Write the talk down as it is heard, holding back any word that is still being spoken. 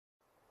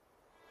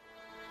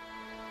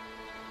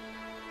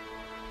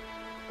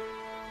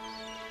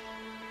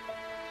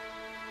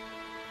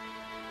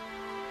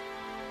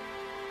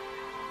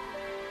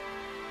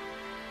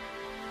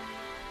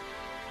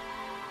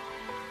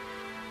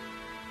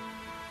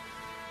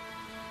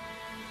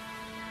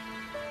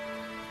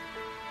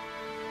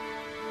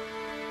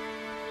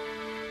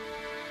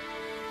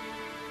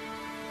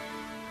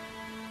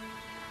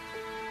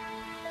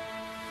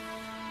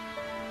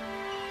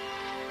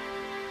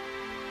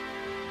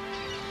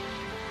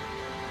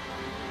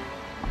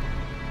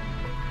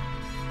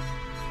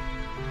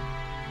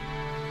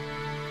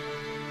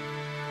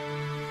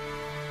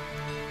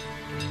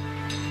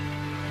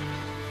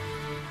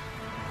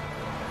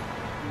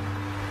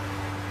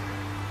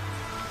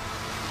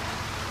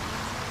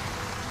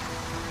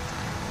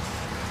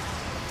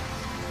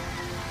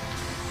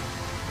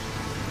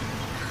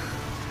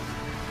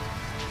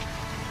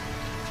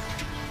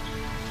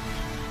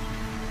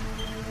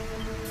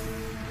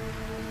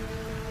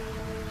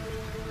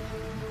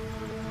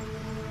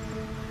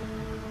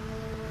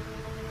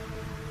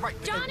Right.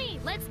 Johnny,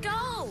 let's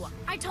go!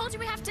 I told you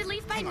we have to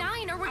leave by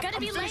 9 or we're gonna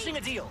be late. I'm finishing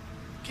a deal.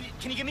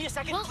 Can you give me a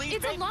second, Well, please,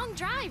 it's babe? a long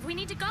drive. We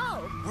need to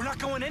go. We're not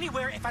going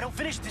anywhere if I don't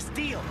finish this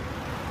deal.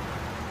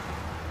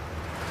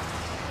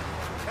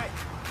 Hey.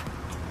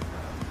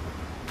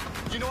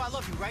 You know I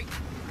love you, right?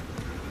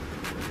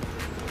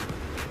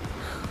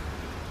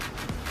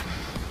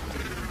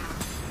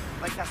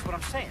 Like, that's what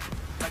I'm saying.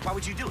 Like, why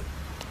would you do it?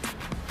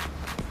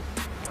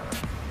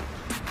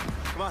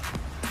 Come on.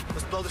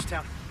 Let's blow this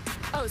town.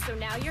 Oh, so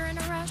now you're in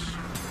a rush?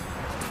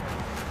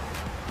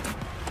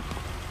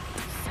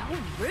 So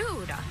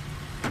rude.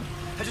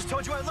 I just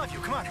told you I love you.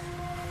 Come on.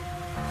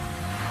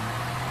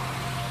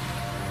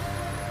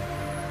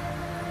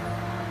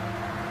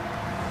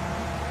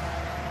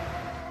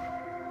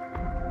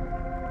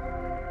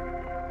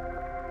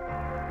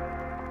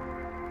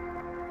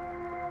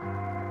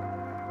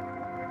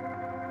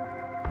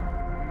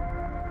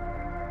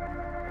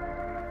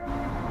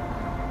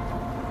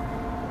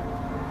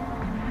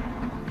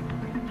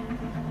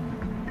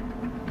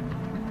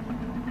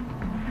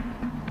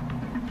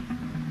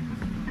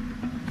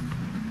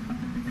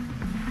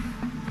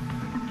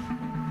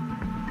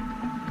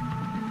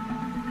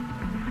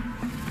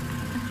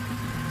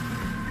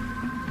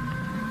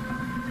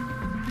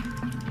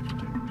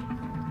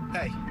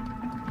 Hey,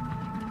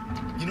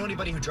 you know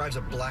anybody who drives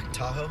a black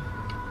Tahoe?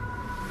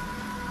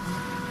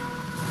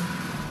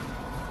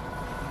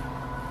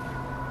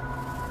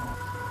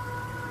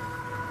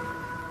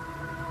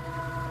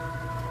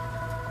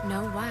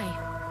 No, why?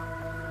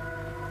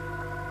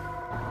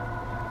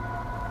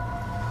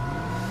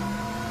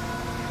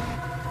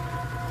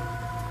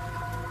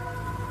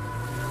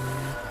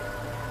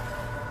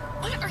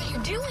 What are you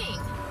doing?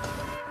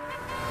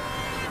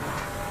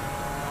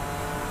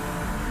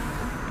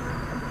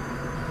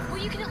 Well,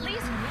 you can at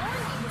least warn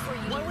me before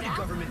you Why do would a that.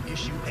 government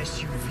issue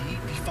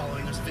SUV be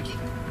following us, Vicky?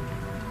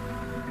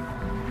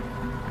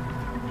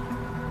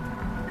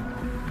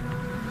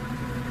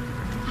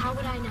 How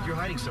would I know? You're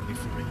hiding something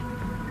from me.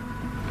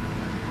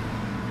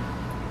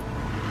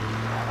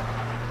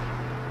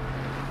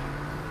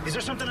 Is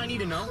there something I need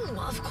to know?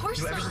 Oh, of course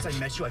You know, ever not. since I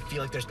met you, I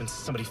feel like there's been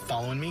somebody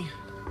following me.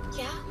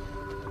 Yeah?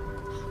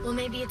 Well,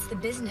 maybe it's the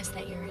business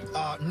that you're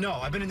in. No,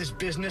 I've been in this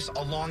business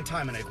a long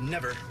time, and I've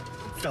never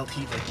felt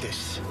heat like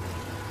this.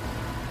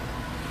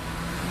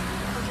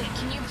 Okay,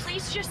 can you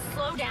please just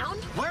slow down?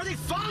 Why are they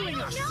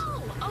following us?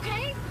 No,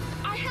 okay?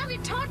 I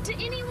haven't talked to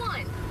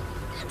anyone.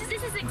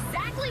 This is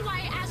exactly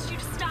why I asked you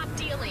to stop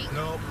dealing.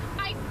 No,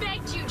 I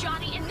begged you,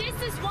 Johnny, and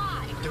this is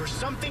why. there was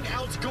something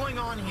else going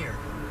on here.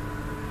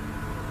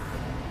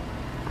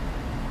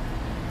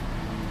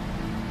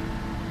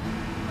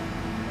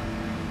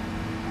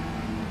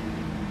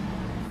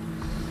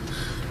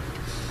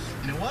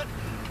 You know what?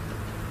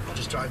 I'll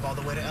just drive all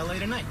the way to LA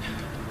tonight.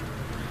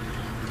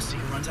 See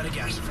who runs out of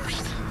gas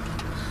first.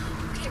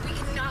 Okay, we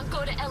cannot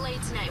go to LA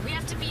tonight. We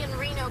have to be in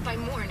Reno by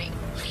morning.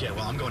 Yeah,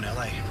 well, I'm going to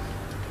LA.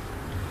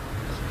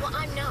 Well,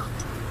 I'm not.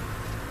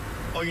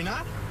 Oh, you're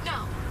not?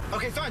 No.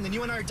 Okay, fine, then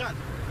you and I are done.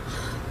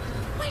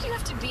 Why do you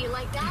have to be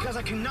like that? Because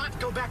I cannot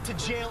go back to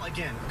jail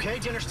again, okay?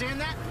 Do you understand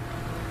that?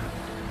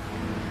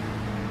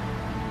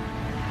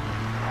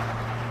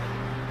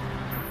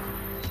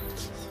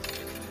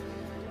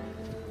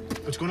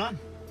 What's going on?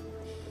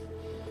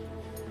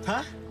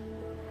 Huh?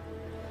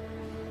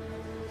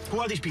 Who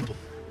are these people?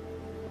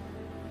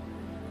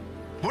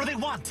 What do they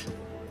want?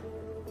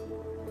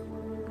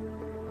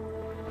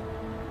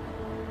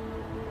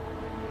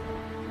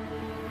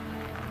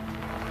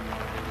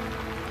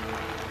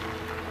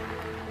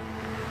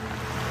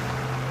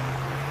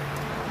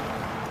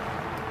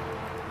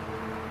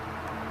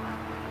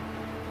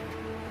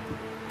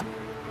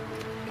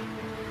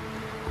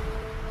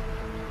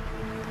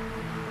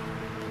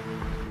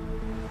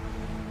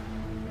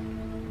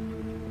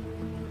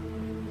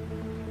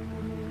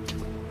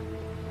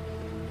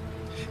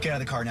 Get out of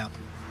the car now.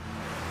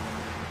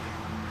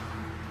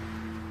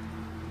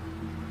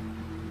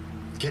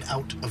 Get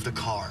out of the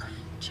car.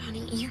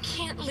 Johnny, you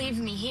can't leave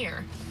me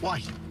here.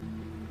 Why?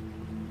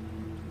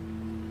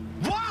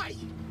 Why?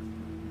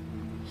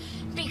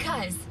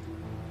 Because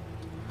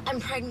I'm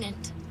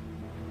pregnant.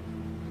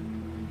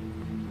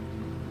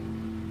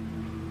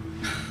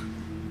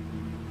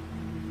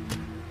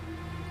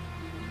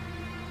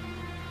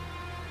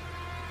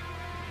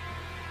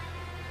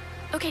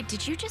 Okay,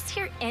 did you just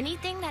hear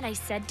anything that I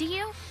said to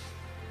you?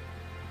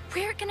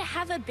 We're gonna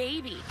have a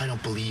baby. I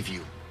don't believe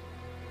you.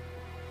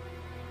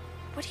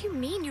 What do you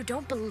mean you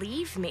don't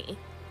believe me?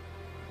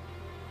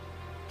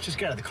 Just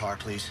get out of the car,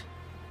 please.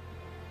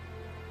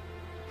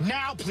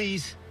 Now,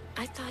 please.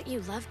 I thought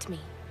you loved me.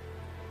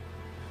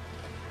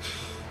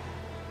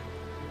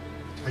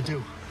 I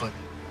do, but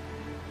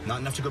not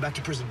enough to go back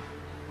to prison.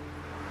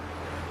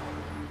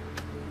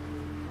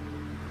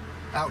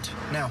 Out,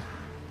 now.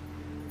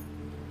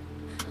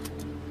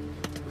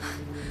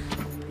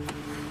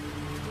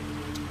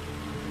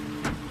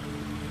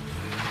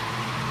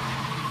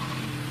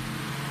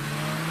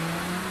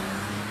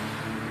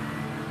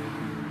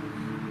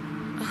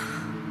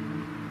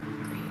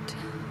 Great.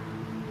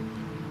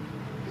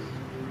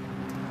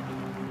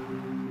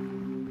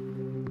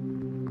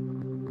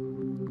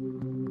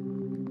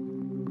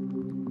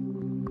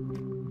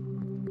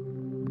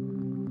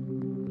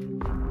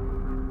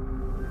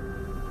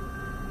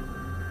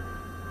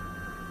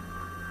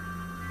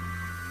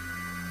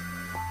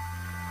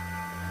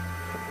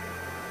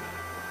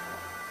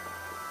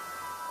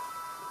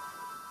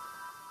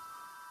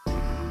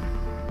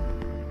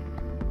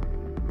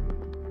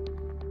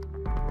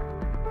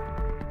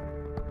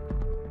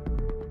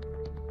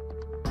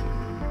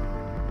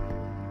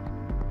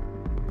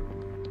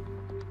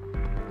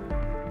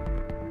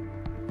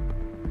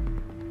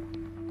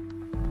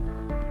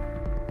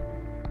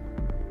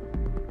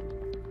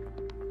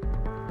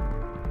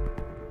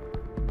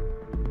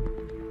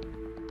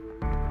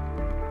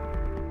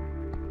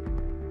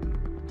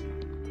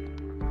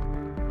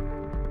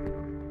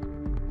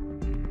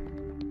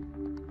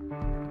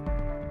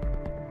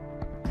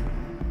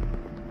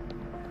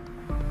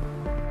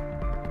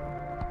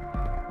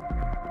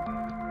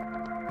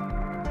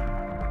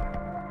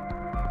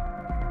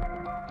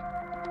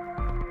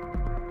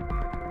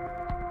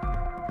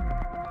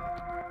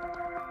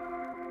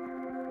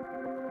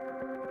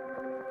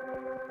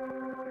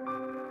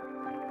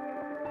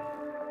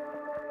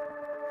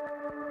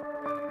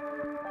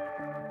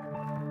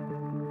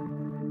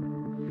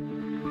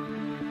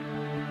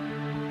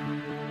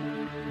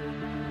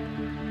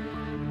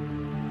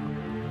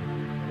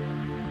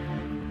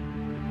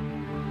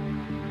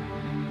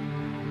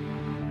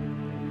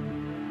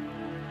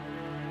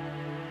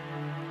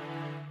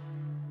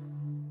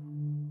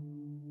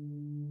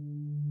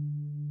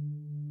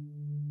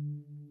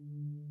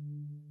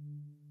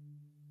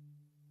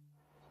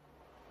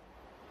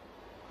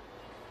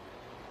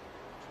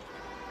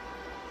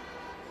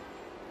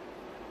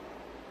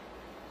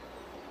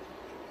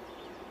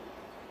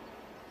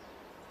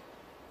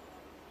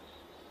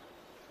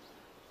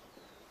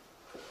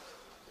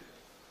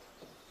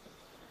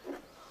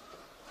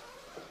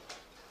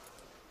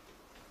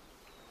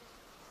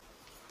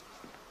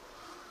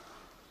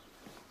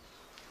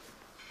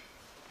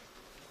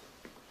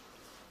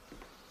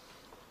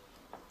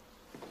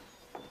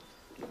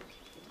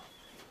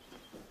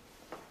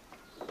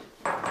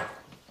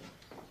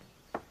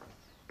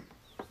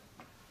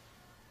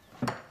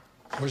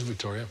 Where's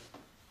Victoria?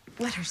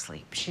 Let her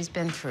sleep. She's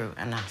been through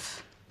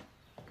enough.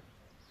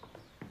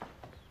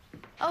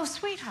 Oh,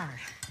 sweetheart.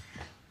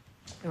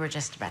 We were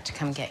just about to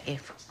come get you.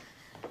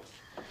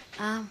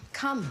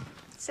 Come,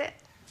 sit.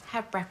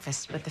 Have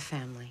breakfast with the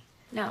family.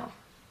 No,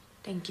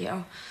 thank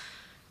you.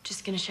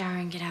 Just gonna shower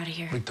and get out of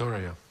here.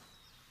 Victoria.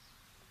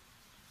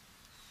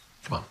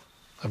 Come on,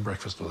 have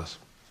breakfast with us.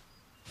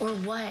 Or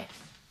what?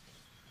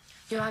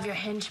 You'll have your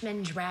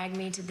henchmen drag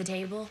me to the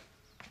table?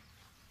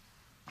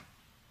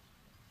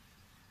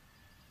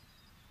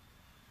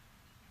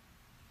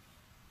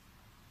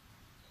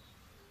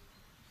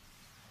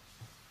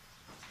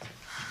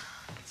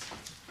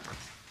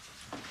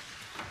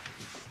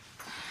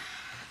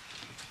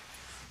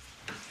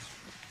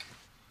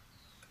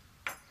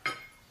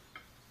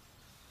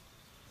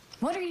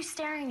 What are you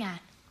staring at?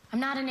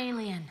 I'm not an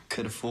alien.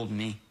 Could have fooled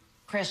me.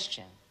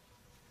 Christian.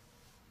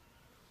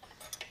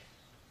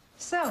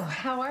 So,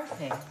 how are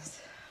things?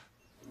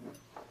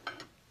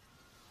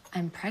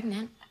 I'm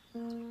pregnant.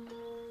 You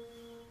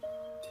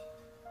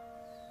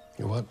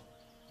what?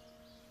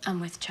 I'm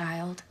with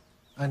child.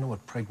 I know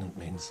what pregnant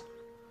means.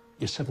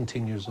 You're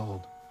 17 years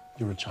old.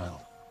 You're a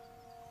child.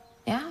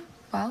 Yeah,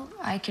 well,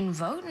 I can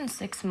vote in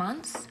 6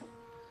 months.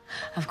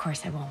 Of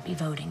course, I won't be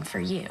voting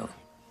for you.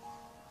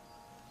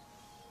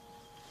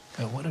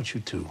 Why don't you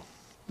two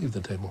leave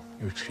the table?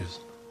 You're excused.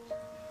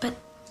 But,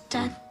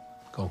 Dad...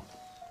 Go.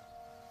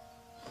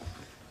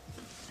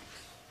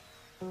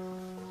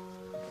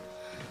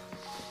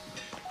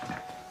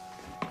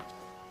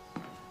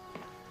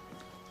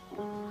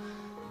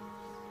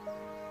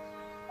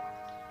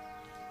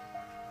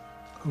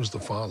 Who's the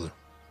father?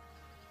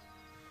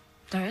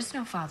 There is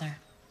no father.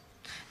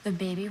 The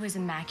baby was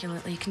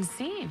immaculately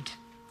conceived.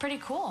 Pretty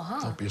cool,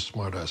 huh? Don't be a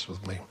smartass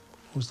with me.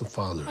 Who's the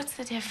father? What's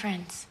the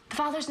difference? The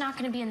father's not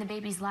going to be in the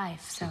baby's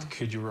life, so... The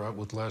kid you were out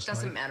with last night?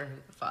 Doesn't matter who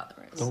the father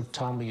is. Don't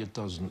tell me it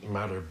doesn't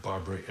matter,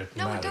 Barbara. It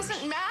No, matters. it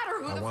doesn't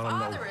matter who the I want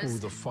father to know is. who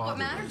the father What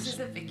matters is. is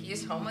that Vicky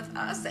is home with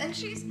us and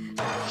she's...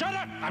 Shut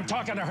up! I'm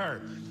talking to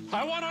her.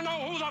 I want to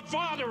know who the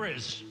father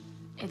is.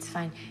 It's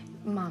fine.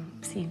 Mom,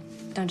 see,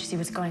 don't you see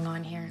what's going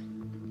on here?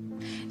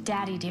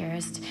 Daddy,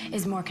 dearest,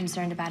 is more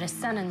concerned about his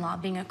son-in-law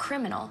being a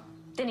criminal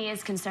than he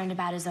is concerned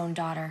about his own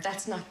daughter.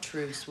 That's not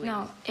true, sweetie.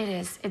 No, it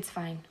is. It's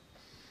fine.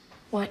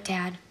 What,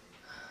 Dad?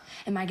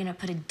 Am I gonna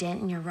put a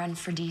dent in your run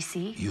for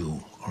DC?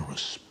 You are a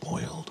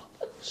spoiled,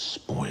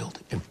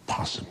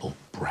 impossible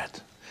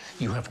brat.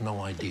 You have no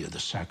idea the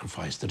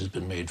sacrifice that has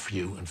been made for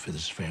you and for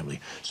this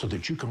family so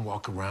that you can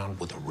walk around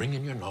with a ring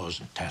in your nose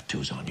and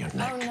tattoos on your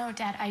neck. Oh, no,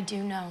 Dad, I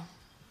do know.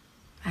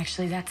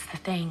 Actually, that's the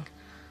thing.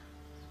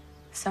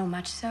 So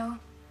much so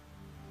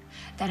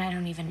that I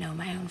don't even know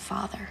my own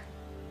father.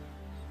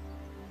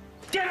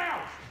 Get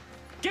out!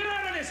 Get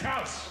out of this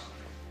house!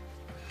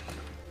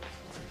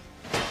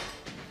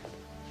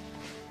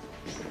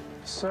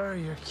 Sir,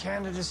 your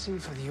candidacy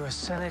for the U.S.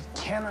 Senate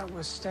cannot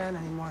withstand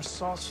any more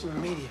assaults from the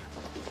media.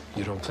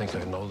 You don't think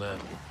I know that?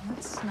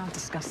 Let's not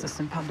discuss this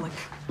in public.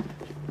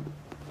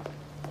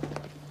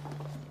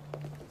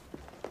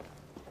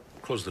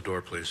 Close the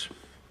door, please.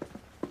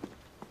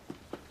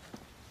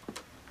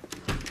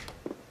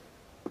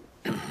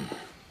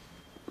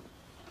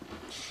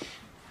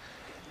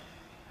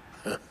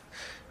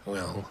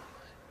 Well,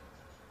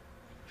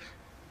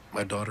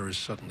 my daughter has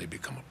suddenly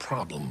become a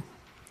problem.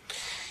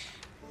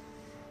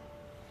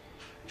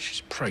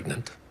 She's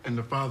pregnant. And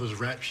the father's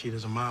rap sheet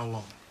is a mile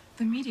long.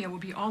 The media will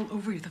be all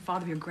over you if the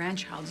father of your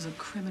grandchild is a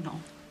criminal.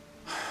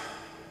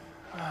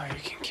 Oh, you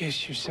can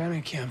kiss your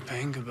Senate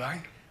campaign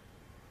goodbye.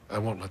 I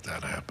won't let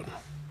that happen.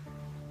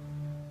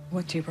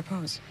 What do you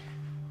propose?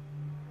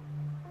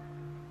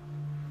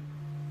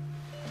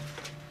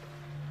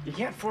 You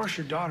can't force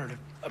your daughter to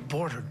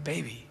abort her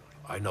baby.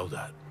 I know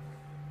that.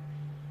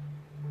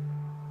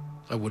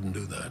 I wouldn't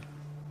do that.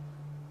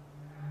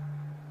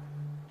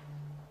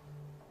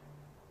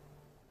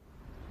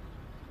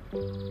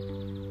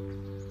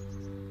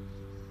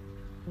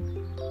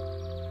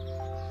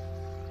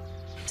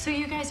 So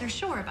you guys are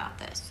sure about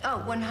this?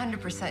 Oh,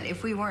 100%.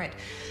 If we weren't,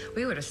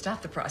 we would have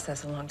stopped the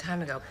process a long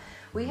time ago.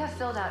 We have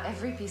filled out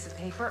every piece of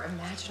paper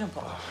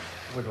imaginable.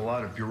 Like a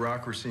lot of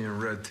bureaucracy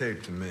and red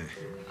tape to me.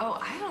 Oh,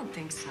 I don't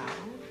think so.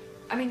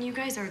 I mean, you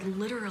guys are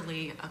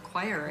literally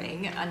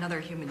acquiring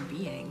another human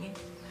being.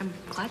 I'm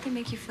glad they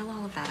make you fill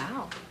all of that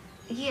out.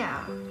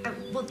 Yeah.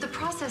 Well, the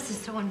process is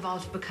so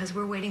involved because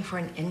we're waiting for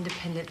an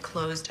independent,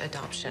 closed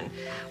adoption.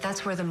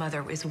 That's where the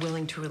mother is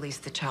willing to release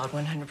the child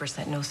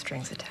 100%, no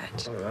strings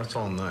attached. Oh, that's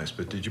all nice,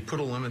 but did you put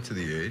a limit to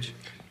the age?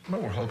 No,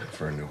 we're hoping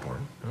for a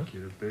newborn. Huh?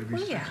 Get a baby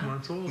Well, 6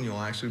 months old and you'll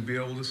actually be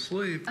able to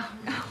sleep. Oh,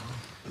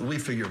 no. We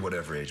figure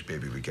whatever age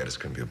baby we get is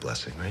going to be a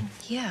blessing, right?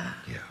 Yeah.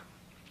 Yeah.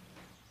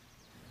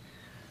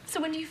 So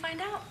when do you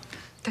find out?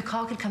 The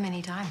call could come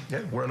anytime.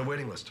 Yeah, we're on a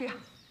waiting list. Yeah.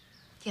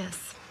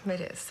 Yes,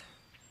 it is.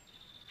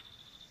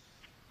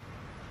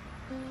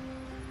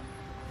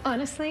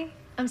 Honestly,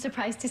 I'm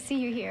surprised to see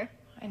you here.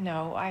 I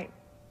know. I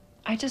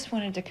just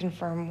wanted to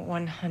confirm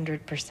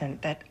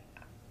 100% that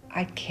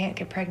I can't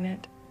get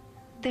pregnant.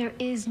 There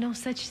is no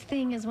such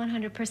thing as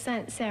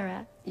 100%,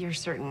 Sarah. You're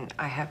certain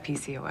I have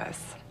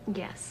PCOS?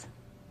 Yes.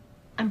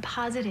 I'm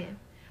positive.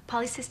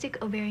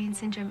 Polycystic ovarian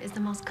syndrome is the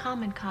most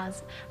common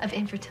cause of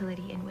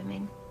infertility in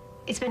women.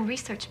 It's been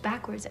researched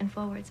backwards and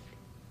forwards.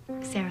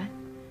 Sarah,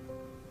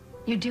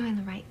 you're doing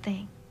the right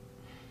thing.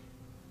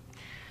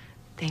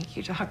 Thank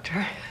you,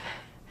 doctor.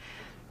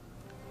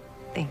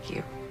 Thank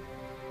you.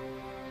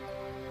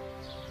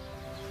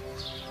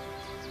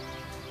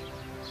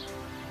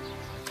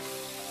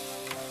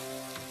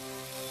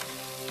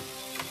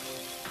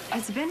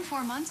 It's been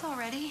 4 months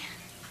already.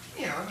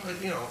 Yeah,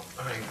 but, you know,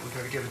 we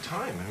gotta give it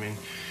time. I mean,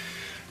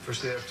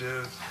 first they have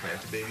to plant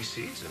the baby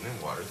seeds and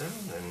then water them,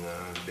 and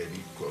the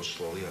baby grows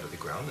slowly out of the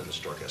ground, and the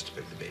stork has to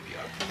pick the baby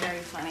up. Very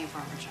funny,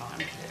 Farmer John.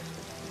 Yeah.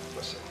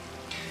 Listen,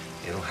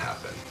 it'll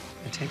happen.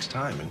 It takes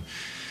time,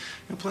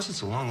 and plus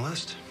it's a long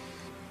list.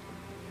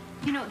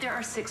 You know, there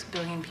are 6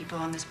 billion people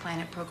on this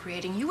planet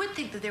procreating. You would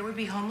think that there would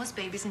be homeless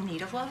babies in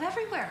need of love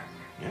everywhere.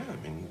 Yeah, I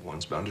mean,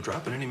 one's bound to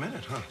drop at any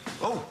minute, huh?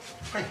 Oh,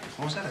 hey,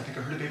 what was that? I think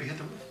I heard a baby hit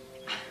the roof.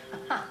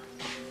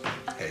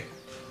 Hey,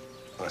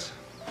 listen,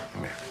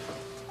 come here.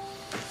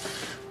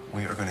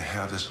 We are going to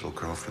have this little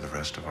girl for the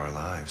rest of our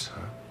lives,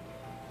 huh?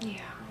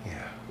 Yeah.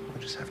 Yeah,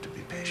 we just have to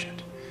be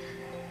patient.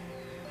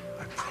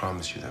 I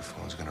promise you that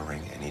phone's going to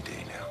ring any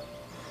day now.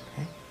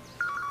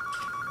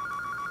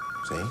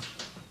 Okay?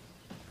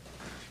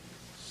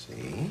 See?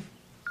 See?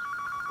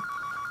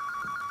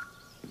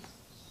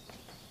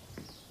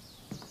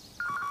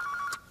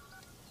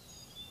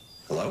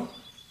 Hello?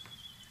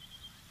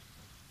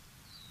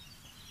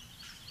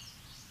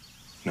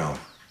 No.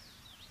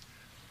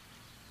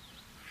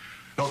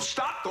 No,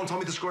 stop! Don't tell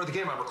me the score of the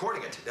game. I'm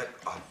recording it.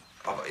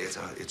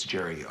 It's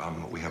Jerry.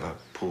 We have a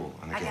pool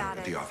on the game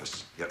at the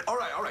office. Yeah. All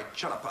right.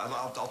 Shut up.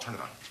 I'll turn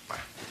it on. Bye.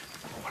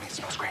 Oh, honey, it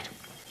smells great.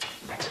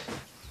 Thanks.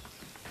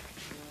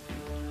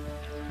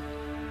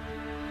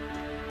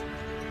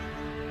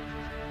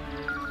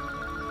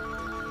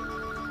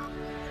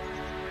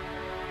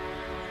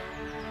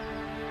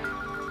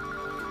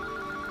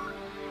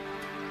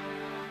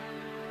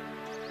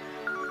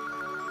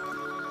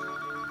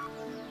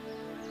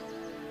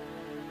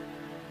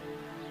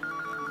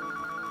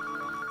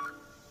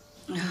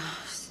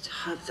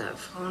 Stop that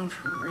phone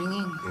from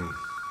ringing.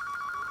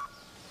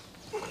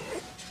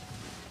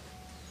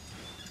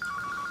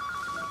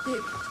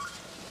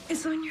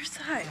 It's on your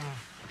side.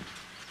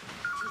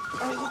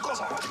 Honey, who calls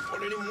on my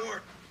phone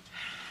anymore?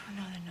 I don't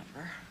know the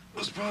number. It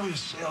was probably a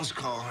sales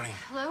call, honey.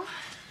 Hello?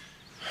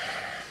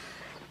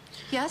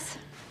 Yes?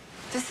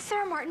 This is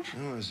Sarah Martin.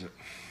 Who is it?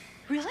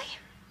 Really?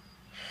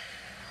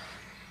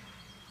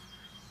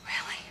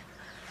 Really?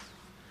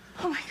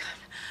 Oh my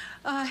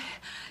God.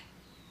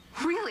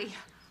 Really?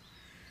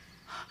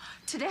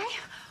 Today?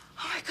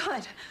 Oh my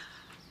God.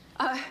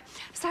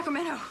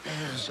 Sacramento.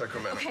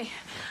 Sacramento. Okay.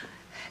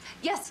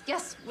 Yes.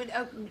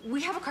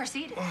 We have a car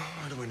seat. Oh,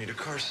 why do we need a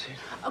car seat?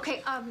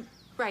 Okay,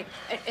 right,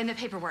 in the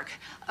paperwork.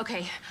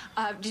 Okay,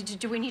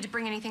 do we need to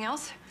bring anything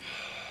else?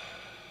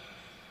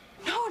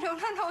 No,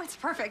 it's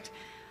perfect.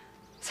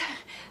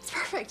 It's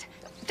perfect.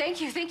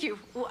 Thank you.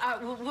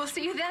 We'll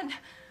see you then.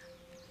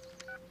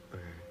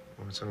 Okay,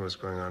 what's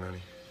going on,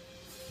 honey?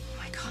 Oh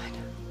my God.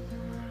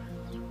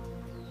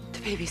 The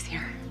baby's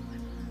here.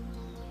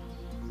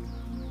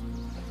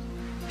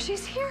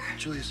 She's here.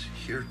 Julia's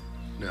here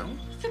now?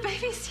 The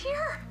baby's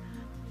here.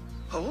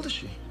 How old is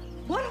she?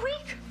 1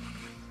 week.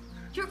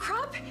 Your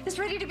crop is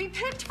ready to be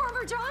picked,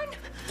 Farmer John.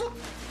 Look,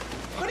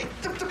 honey,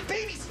 the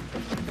baby's...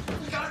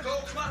 We gotta go,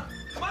 come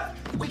on.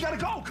 We gotta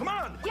go, come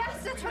on.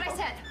 Yes, that's what I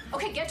said.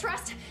 Okay, get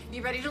dressed.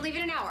 Be ready to leave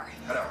in an hour.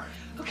 An hour.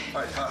 Okay.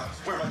 All right,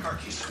 where are my car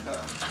keys?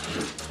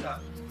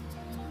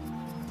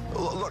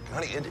 Look,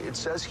 honey, it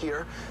says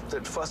here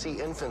that fussy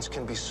infants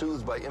can be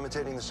soothed by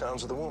imitating the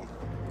sounds of the womb.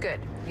 Good.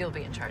 You'll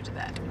be in charge of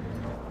that.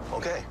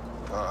 Okay.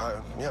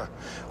 Yeah.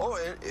 Oh,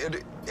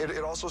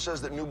 it also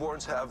says that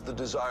newborns have the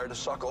desire to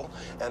suckle,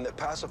 and that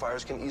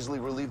pacifiers can easily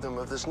relieve them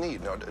of this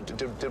need. Now,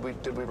 did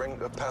we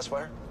bring a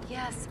pacifier?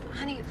 Yes,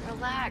 honey,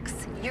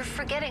 relax. You're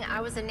forgetting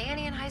I was a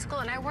nanny in high school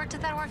and I worked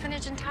at that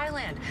orphanage in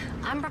Thailand.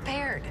 I'm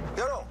prepared.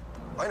 No.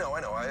 I know.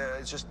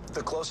 It's just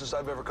the closest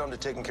I've ever come to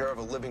taking care of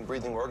a living,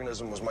 breathing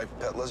organism was my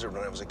pet lizard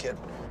when I was a kid.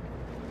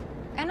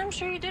 And I'm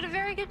sure you did a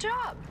very good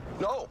job.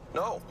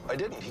 No, I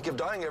didn't. He kept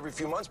dying every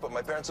few months, but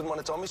my parents didn't want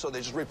to tell me, so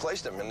they just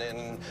replaced him.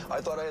 And I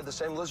thought I had the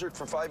same lizard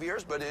for 5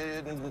 years, but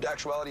in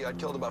actuality, I'd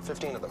killed about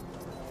 15 of them.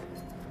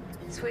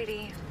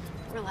 Sweetie,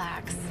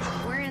 relax.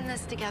 We're in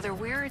this together.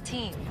 We're a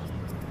team.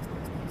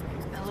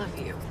 I love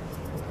you.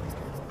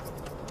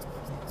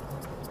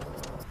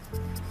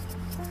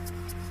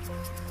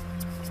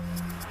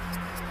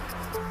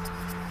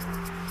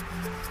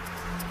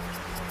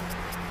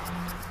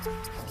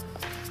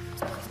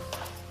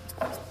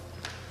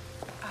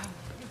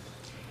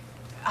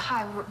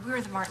 Hi,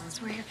 we're the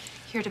Martins. We're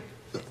here to...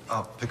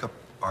 I'll pick up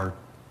our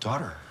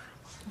daughter.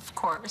 Of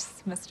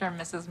course, Mr. and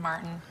Mrs.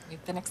 Martin.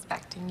 We've been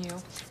expecting you.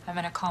 I'm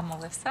gonna call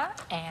Melissa,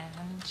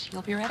 and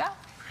she'll be right out.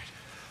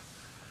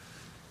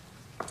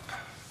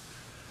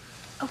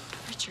 Oh,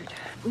 Richard,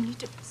 we need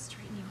to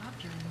straighten you up.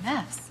 You're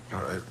mess.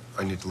 All right,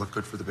 I need to look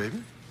good for the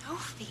baby? No,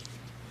 the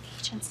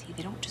agency,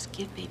 they don't just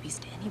give babies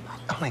to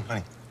anybody.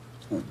 Honey,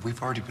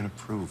 we've already been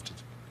approved.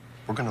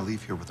 We're gonna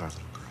leave here with our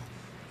little girl.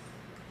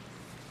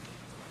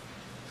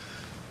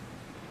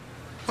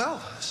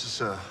 Well, this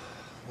is a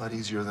lot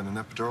easier than an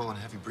epidural and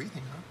heavy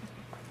breathing, huh?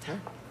 Yeah.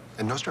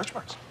 And no stretch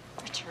marks.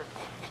 Richard.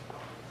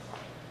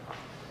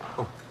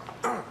 Oh.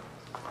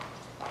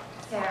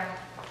 Sarah,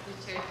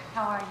 Richard,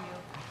 how are you?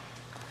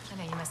 I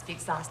know you must be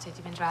exhausted.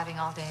 You've been driving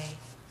all day.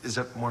 Is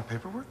that more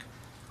paperwork?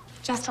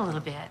 Just a little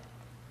bit.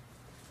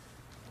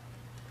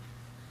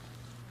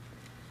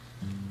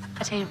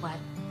 I tell you what,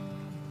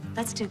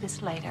 let's do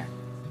this later.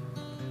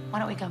 Why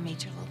don't we go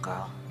meet your little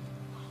girl?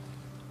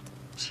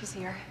 She's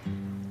here.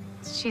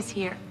 She's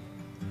here.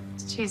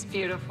 She's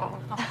beautiful.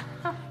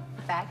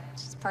 In fact,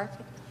 she's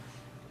perfect.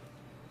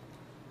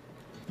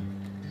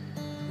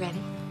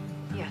 Ready?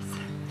 Yes.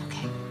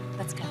 Okay,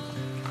 let's go.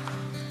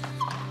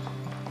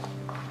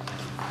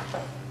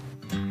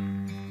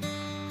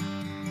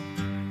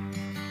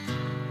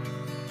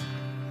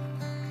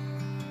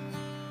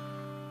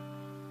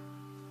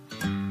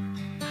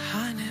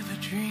 I never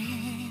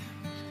dreamed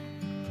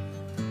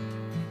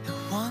that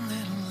one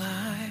little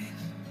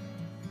life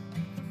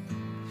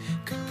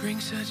could bring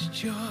such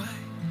joy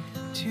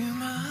to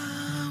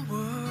my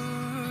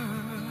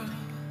world.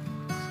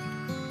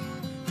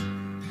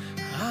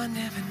 I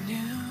never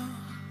knew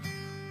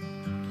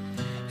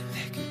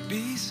there could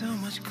be so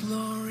much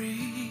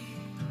glory.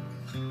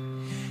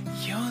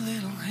 Your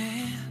little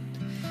hand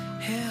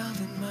held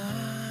in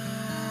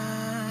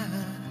mine,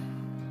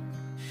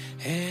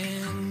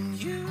 and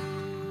you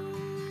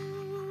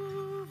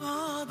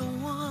are the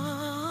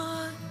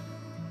one,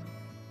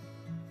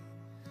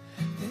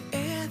 the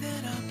air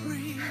that I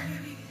breathe.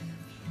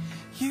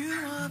 You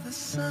are the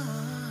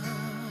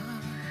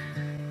sun,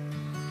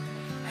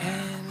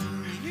 and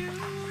you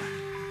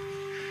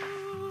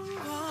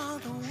are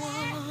the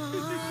one.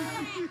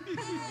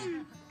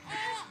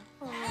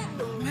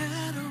 No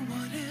matter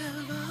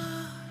whatever,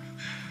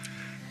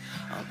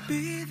 I'll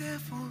be there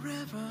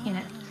forever. You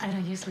know, I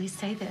don't usually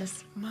say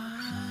this,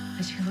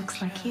 but she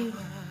looks like you.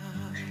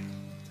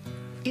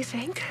 You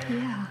think?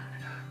 Yeah.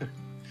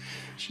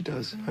 She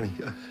does, honey.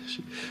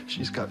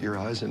 She's got your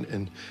eyes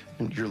and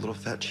your little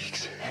fat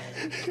cheeks.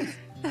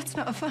 That's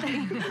not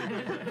funny.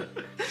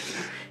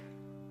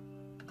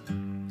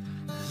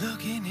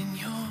 Looking in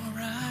your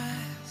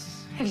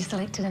eyes. Have you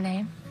selected a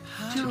name?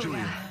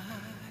 Julia.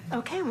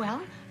 Okay,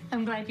 well,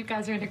 I'm glad you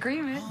guys are in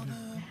agreement.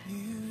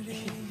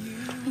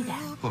 Give me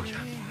that. Oh,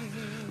 yeah.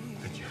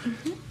 Thank you.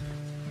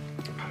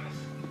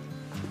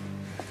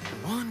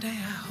 One day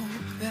I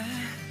hope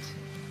that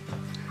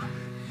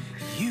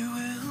you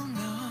will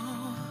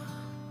know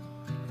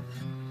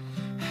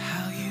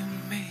how you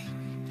make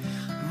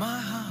my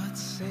heart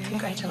sing.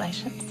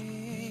 Congratulations.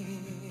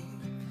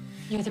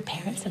 You're the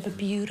parents of a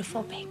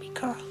beautiful baby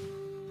girl.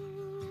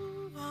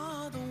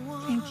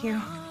 Thank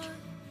you.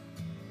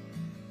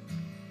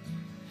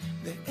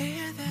 The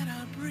air that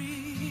I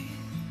breathe,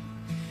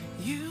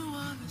 you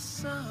are the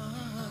sun.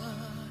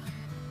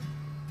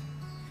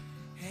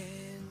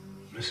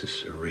 This is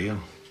surreal.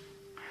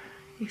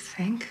 You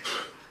think?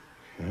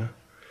 Yeah.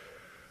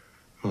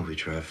 Well, we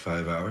drive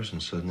 5 hours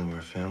and suddenly we're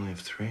a family of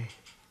 3.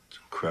 It's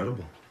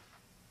incredible.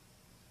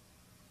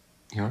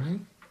 You all right?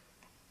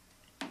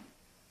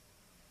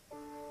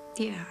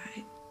 Yeah,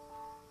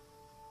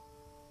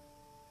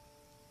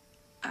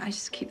 I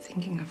just keep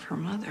thinking of her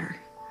mother.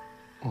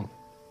 Well,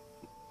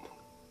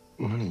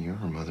 honey, you're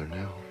her mother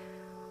now.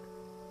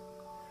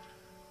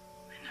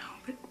 I know,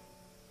 but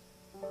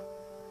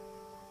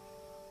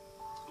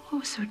what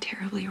was so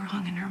terribly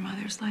wrong in her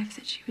mother's life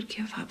that she would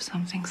give up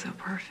something so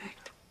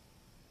perfect?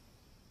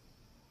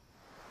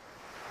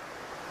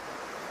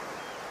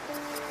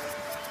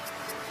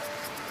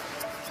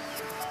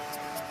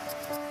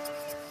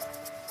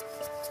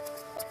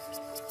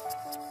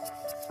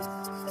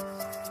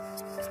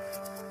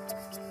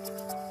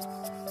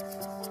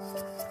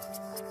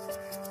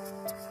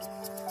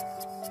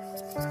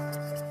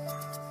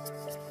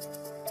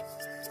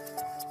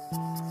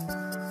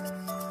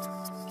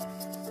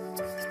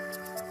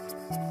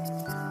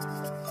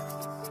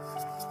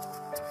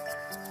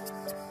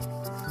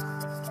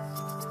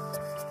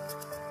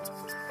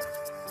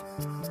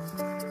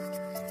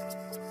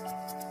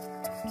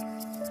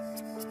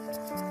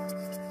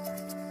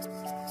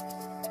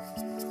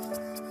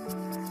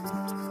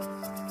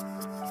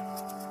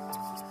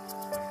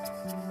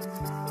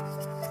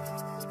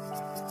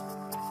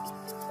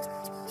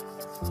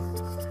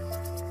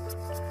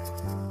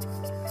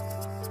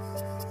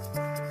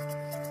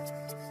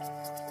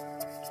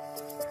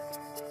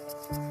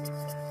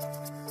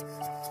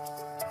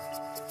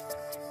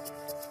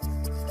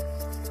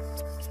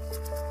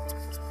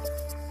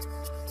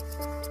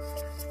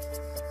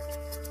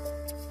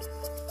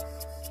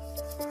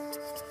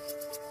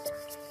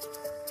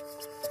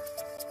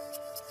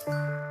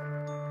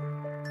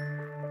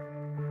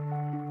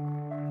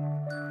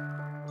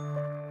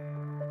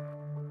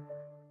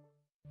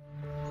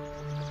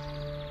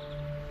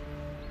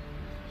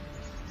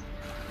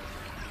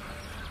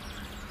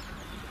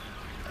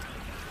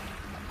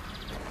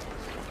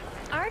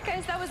 right,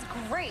 guys, that was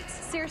great.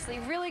 Seriously,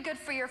 really good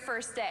for your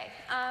first day.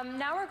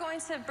 Now we're going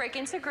to break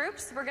into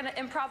groups. We're gonna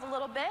improv a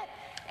little bit.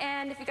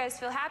 And if you guys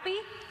feel happy,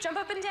 jump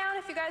up and down.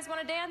 If you guys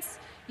wanna dance,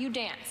 you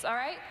dance, all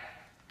right?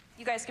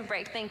 You guys can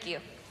break, thank you.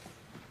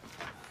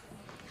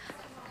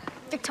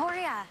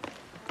 Victoria.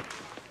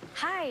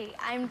 Hi,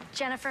 I'm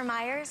Jennifer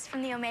Myers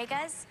from the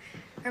Omegas.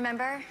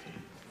 Remember?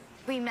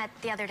 We met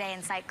the other day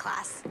in psych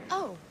class.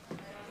 Oh.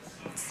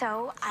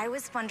 So I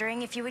was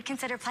wondering if you would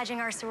consider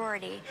pledging our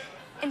sorority.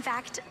 In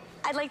fact,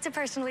 I'd like to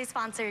personally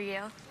sponsor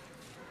you.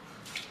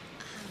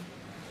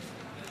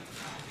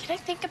 Can I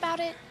think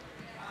about it?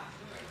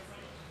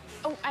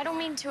 Oh, I don't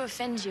mean to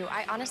offend you.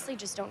 I honestly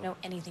just don't know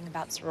anything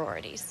about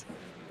sororities.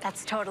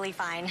 That's totally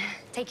fine.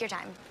 Take your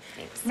time.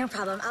 Thanks. No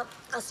problem.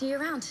 I'll see you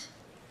around.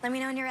 Let me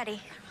know when you're ready.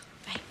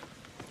 Bye.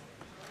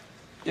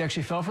 You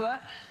actually fell for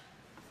that?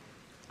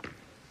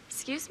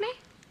 Excuse me?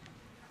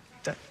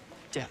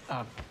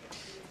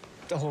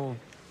 The whole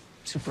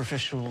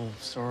superficial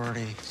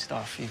sorority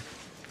stuff.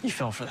 You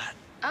fell for that.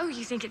 Oh,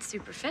 you think it's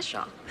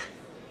superficial?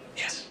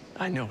 Yes,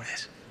 I know it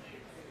is.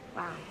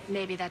 Wow,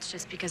 maybe that's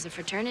just because a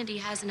fraternity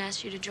hasn't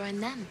asked you to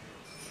join them.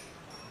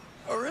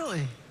 Oh,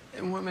 really?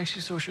 And what makes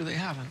you so sure they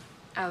haven't?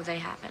 Oh, they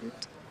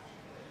haven't?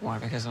 Why,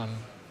 because I'm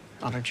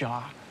not a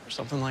jock or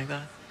something like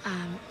that?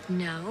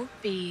 No,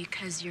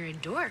 because you're a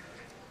dork.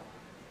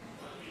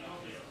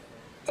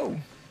 Oh.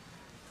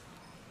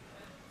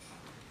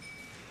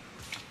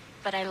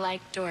 But I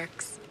like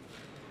dorks.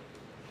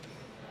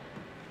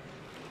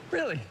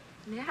 Really?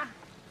 Yeah.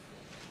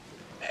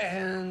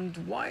 And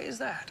why is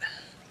that?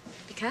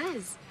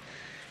 Because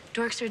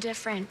dorks are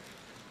different.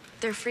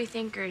 They're free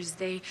thinkers.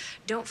 They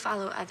don't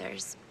follow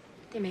others.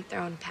 They make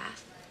their own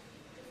path.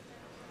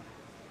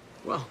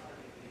 Well,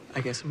 I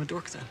guess I'm a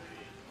dork then.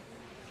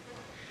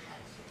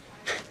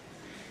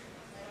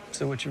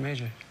 So what's your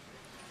major?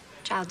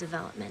 Child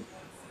development.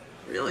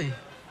 Really?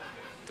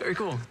 Very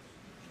cool.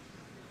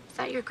 Is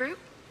that your group?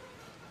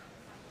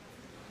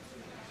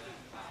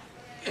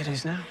 It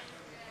is now.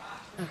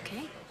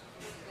 Okay.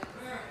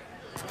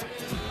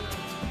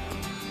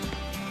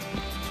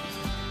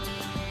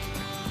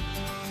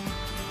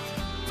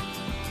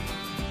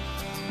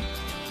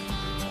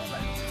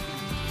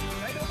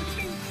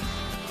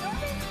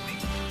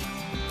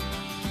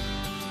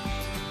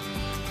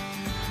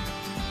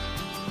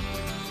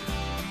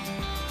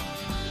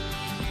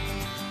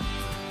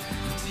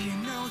 Do you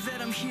know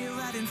that I'm here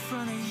right in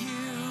front of you?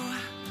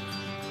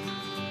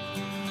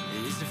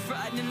 Is it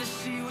frightening to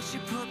see what you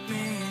put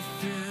me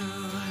through?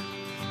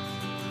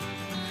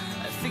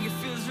 I think it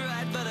feels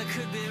right, but I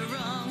could be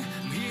wrong.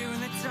 I'm here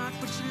in the dark,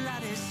 but your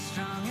light is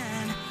strong,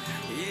 and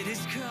it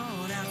is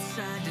cold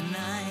outside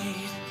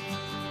tonight.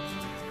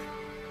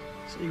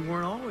 So you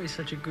weren't always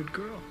such a good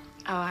girl.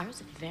 Oh, I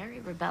was a very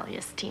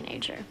rebellious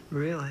teenager.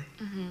 Really?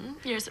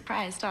 Mm-hmm. You're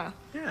surprised, huh?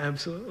 Yeah,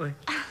 absolutely.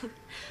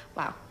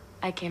 Wow,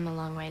 I came a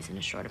long ways in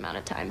a short amount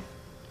of time.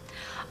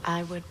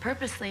 I would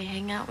purposely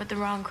hang out with the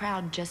wrong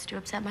crowd just to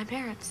upset my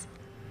parents.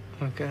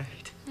 Okay.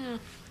 Yeah.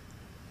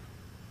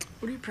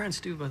 What do your parents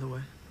do, by the way?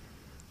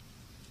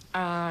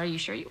 Are you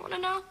sure you want to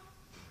know?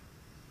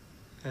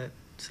 That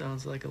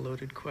sounds like a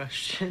loaded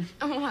question.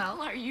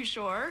 Well, are you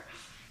sure?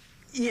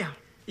 Yeah,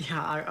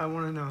 I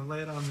want to know.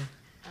 Lay it on me.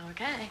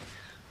 Okay.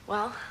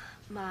 Well,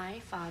 my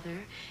father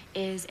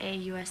is a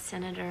U.S.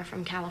 Senator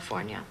from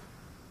California.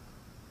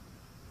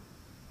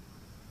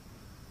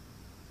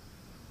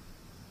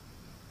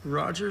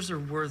 Rogers or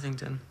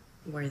Worthington?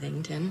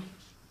 Worthington.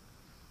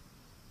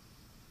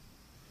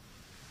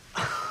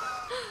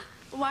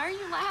 Why are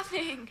you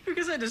laughing?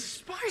 Because I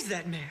despise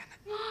that man.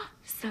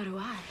 So do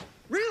I.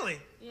 Really?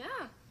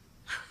 Yeah.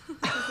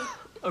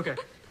 Okay.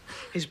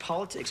 His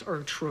politics are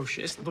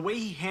atrocious. The way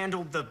he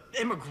handled the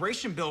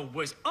immigration bill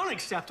was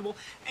unacceptable.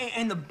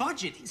 And the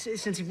budget,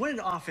 since he went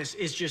into office,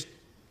 is just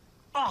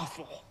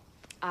awful.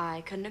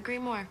 I couldn't agree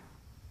more.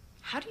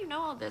 How do you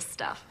know all this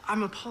stuff?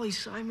 I'm a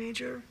poli-sci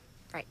major.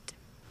 Right.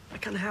 I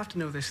kind of have to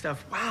know this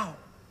stuff. Wow.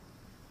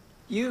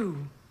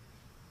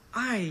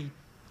 I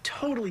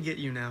totally get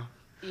you now.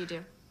 You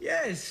do?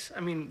 Yes. I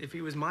mean, if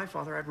he was my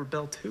father, I'd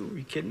rebel too. Are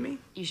you kidding me?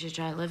 You should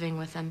try living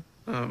with him.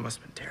 Oh, it must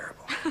have been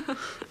terrible.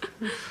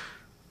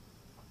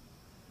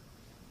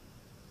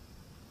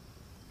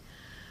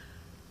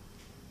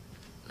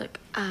 Look,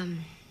 I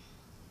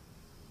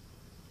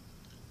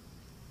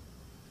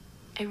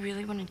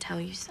really want to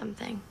tell you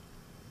something.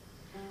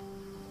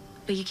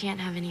 But you can't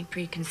have any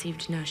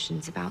preconceived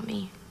notions about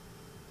me.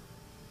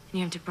 And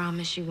you have to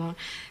promise you won't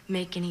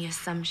make any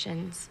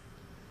assumptions.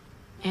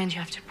 And you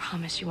have to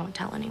promise you won't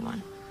tell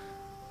anyone.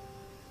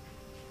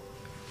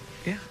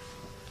 Yeah,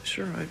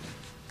 sure, I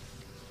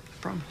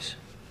promise.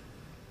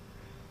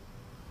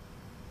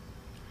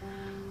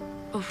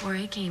 Before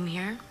I came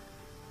here,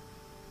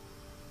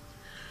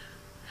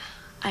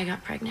 I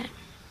got pregnant.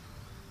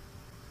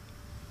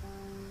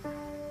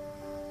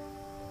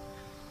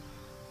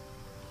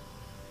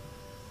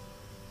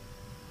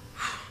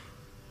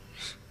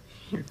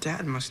 Your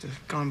dad must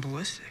have gone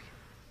ballistic.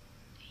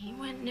 He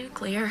went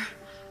nuclear.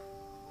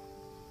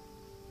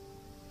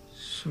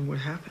 So what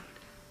happened?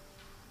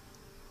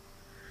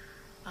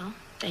 Well,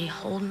 they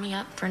holed me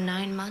up for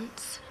 9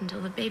 months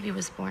until the baby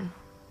was born.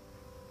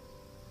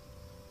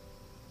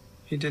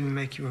 He didn't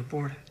make you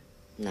abort it?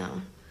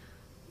 No.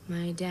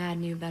 My dad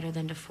knew better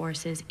than to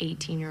force his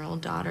 18-year-old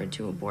daughter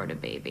to abort a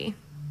baby.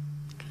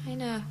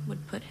 Kinda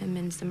would put him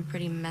in some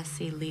pretty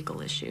messy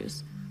legal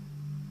issues.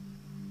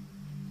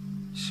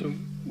 So,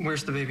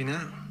 where's the baby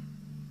now?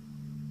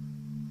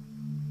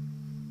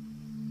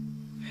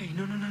 Hey,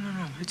 no.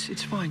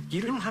 It's fine.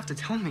 You don't have to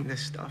tell me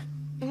this stuff.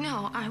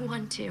 No, I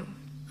want to.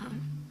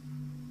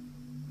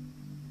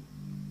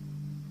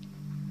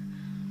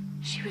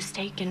 She was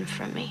taken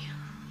from me.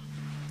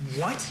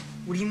 What?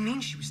 What do you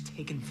mean she was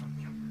taken from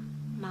you?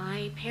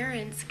 My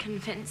parents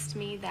convinced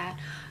me that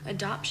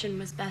adoption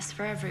was best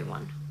for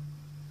everyone.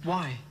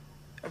 Why?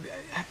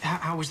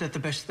 How was that the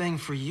best thing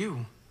for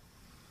you?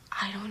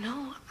 I don't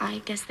know.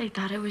 I guess they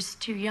thought I was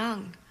too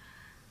young.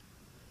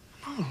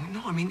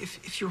 No. I mean,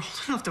 if you're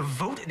old enough to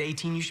vote at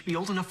 18, you should be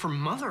old enough for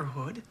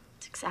motherhood.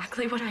 It's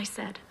exactly what I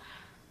said.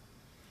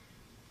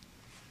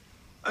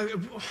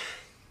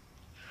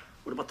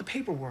 What about the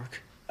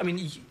paperwork? I mean,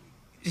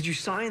 did you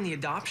sign the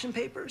adoption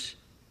papers?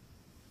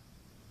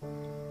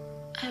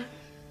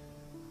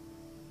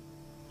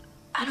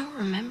 I don't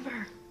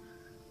remember.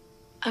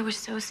 I was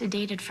so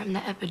sedated from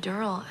the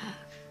epidural.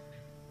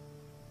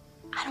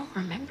 I don't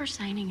remember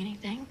signing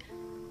anything.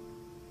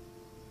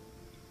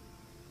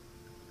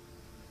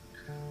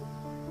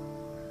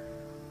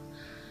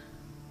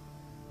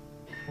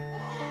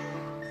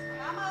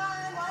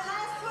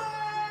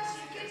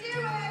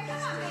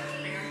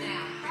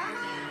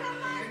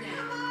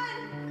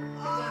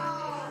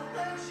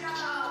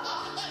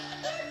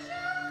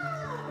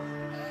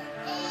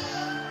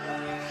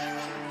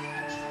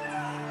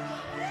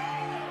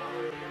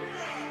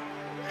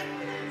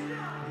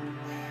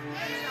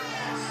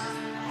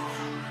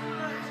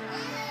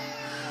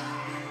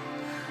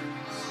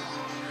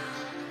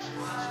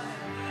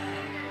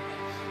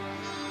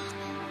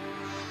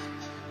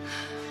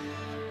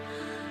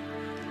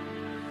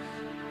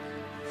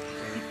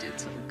 You did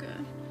so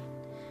good.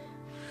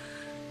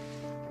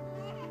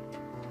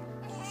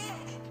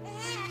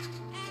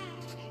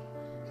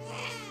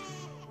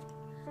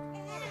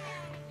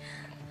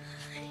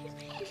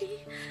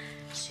 Baby,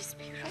 she's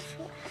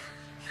beautiful.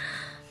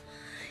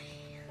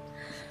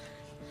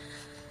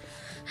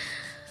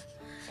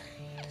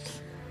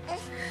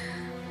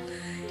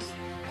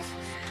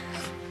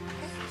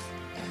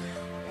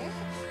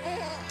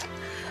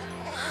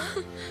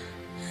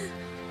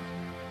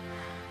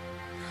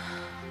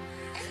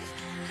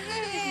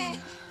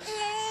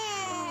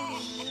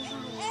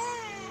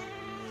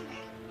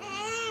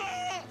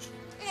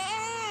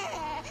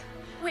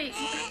 Wait.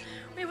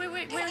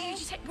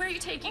 Where are you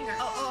taking her?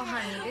 Oh,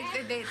 honey,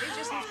 they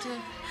just have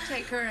to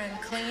take her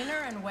and clean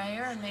her and weigh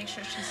her and make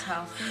sure she's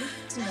healthy.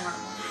 It's normal.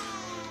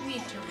 You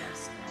need to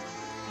rest now.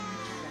 You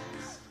need to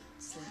rest.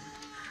 Sleep.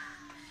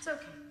 It's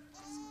okay.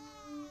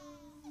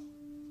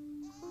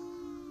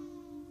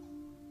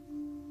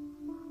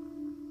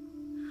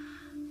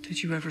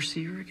 Did you ever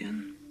see her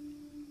again?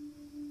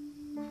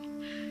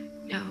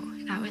 No,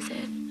 that was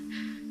it.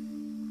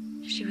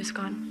 She was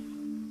gone.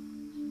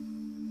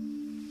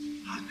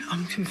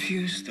 I'm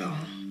confused, though.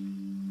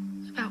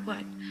 About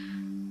what?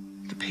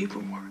 The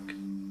paperwork.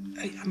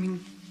 I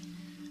mean,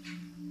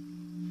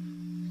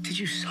 did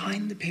you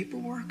sign the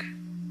paperwork?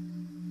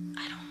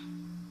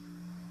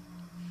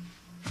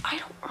 I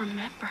don't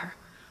remember.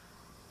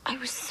 I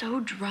was so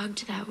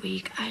drugged that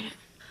week. I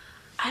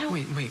don't...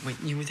 Wait.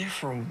 You were there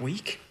for a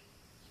week?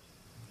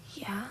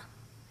 Yeah.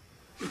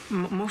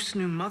 Most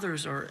new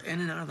mothers are in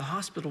and out of the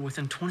hospital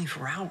within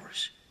 24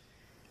 hours.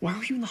 Why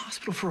were you in the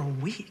hospital for a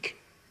week?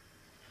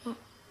 Well,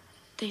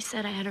 they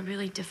said I had a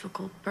really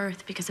difficult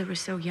birth because I was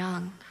so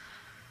young,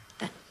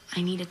 that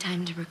I needed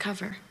time to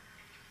recover.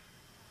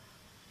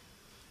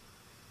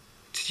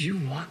 Did you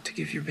want to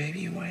give your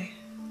baby away?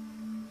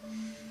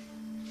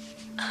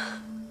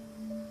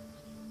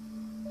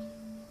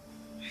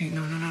 Hey,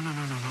 no.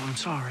 I'm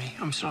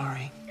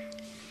sorry.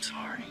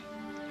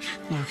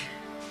 Look,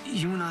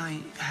 you and I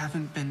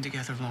haven't been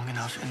together long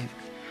enough, and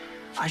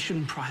I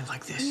shouldn't pry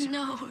like this.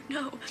 No.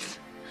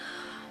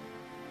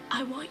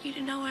 I want you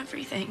to know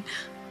everything.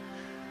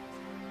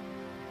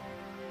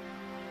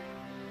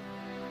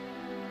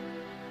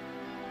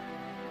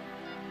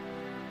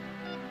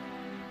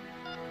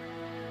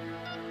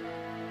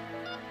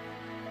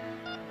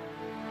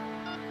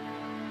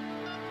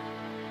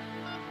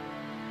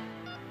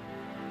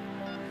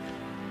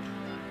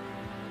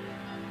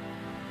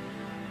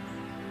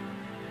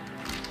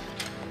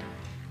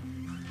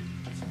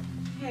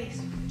 Hey,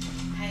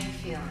 how you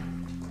feeling?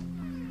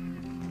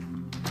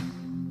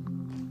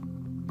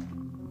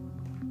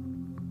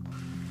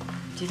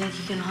 Do you think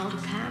you can hold a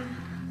Pam?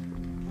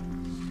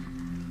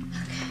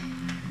 Okay.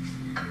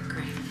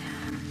 Great.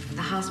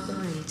 The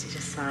hospital needs you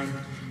to sign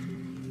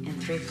in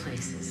 3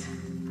 places.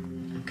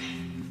 Okay.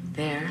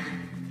 There,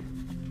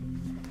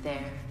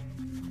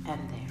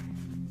 and there.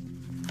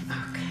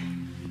 Okay.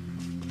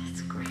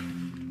 That's great.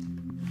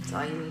 That's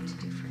all you need to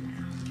do for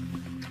now.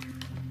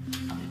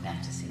 I'll be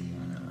back to see you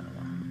in a little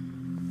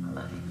while.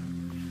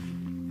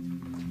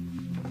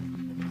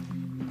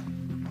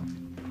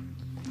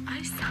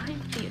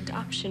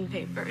 adoption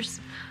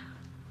papers.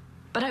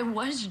 But I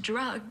was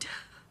drugged.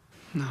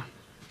 No,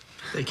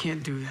 they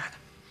can't do that.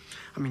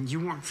 I mean, you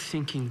weren't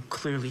thinking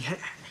clearly.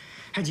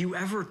 Had you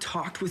ever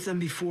talked with them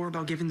before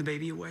about giving the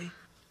baby away?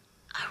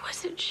 I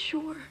wasn't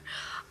sure.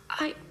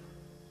 I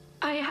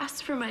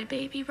asked for my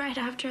baby right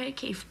after I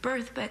gave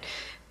birth, but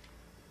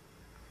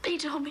they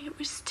told me it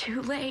was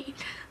too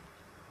late.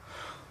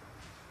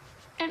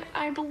 And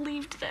I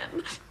believed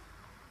them.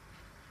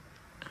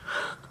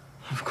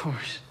 Of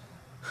course.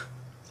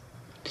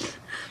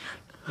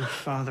 Your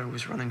father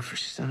was running for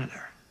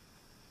senator.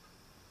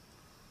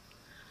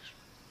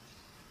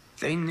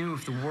 They knew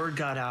if the word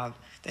got out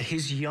that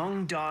his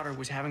young daughter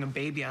was having a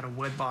baby out of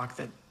wedlock,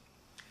 that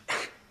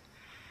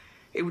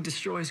it would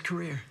destroy his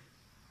career.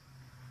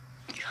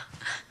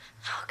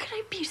 How could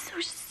I be so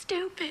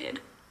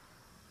stupid?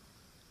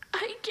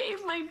 I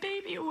gave my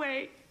baby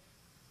away.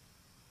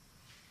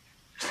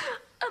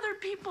 Other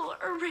people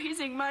are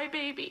raising my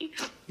baby.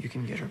 You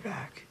can get her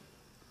back.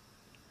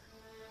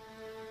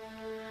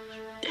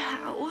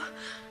 How?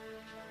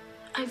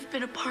 I've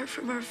been apart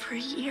from her for a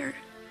year.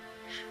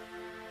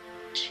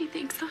 She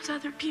thinks those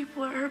other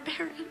people are her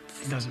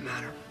parents. It doesn't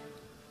matter.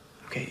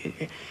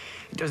 Okay,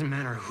 it doesn't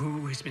matter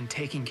who has been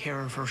taking care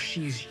of her.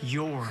 She's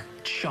your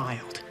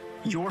child.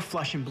 Your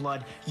flesh and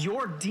blood.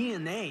 Your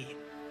DNA.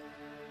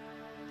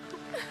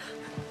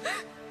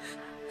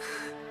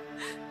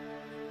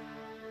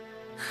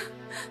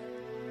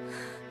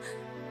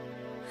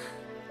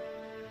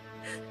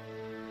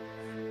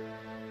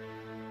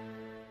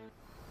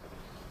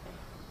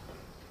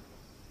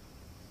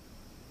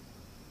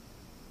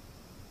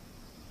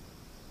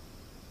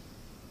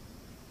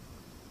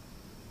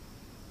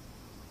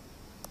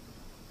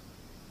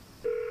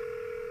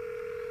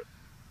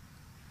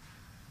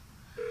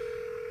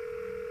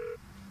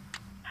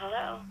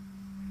 Hello?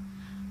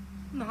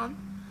 Mom?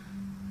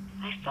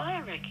 I thought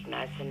I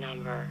recognized the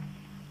number.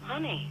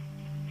 Honey,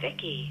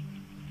 Vicky,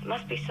 it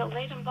must be so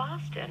late in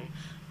Boston.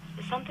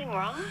 Is something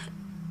wrong?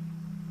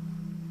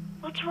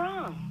 What's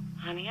wrong,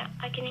 honey?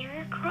 I can hear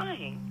you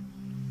crying.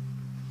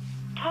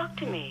 Talk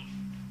to me.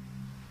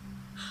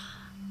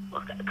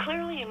 Look,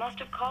 clearly you must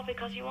have called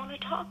because you want to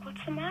talk.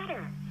 What's the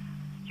matter?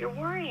 You're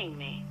worrying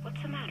me.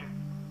 What's the matter?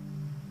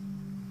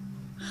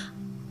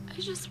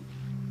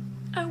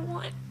 I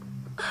want...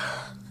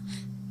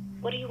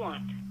 What do you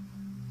want?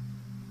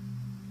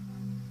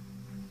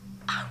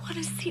 I want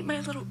to see my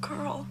little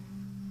girl.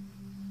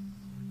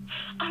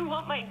 I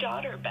want my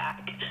daughter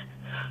back.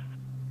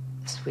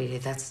 Sweetie,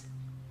 that's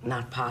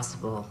not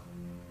possible.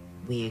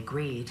 We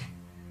agreed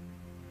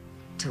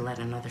to let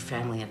another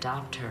family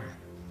adopt her.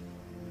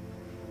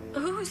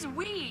 Who's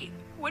we?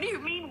 What do you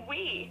mean,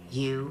 we?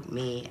 You,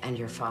 me, and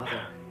your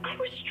father. I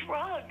was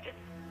drugged.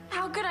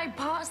 How could I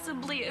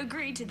possibly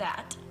agree to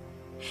that?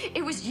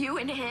 It was you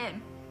and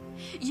him.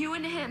 You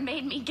and him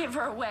made me give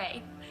her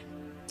away.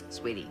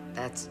 Sweetie,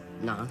 that's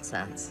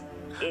nonsense.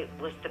 It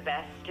was the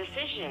best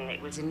decision.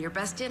 It was in your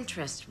best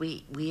interest.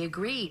 We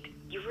agreed.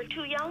 You were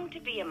too young to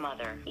be a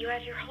mother. You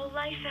had your whole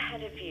life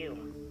ahead of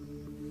you.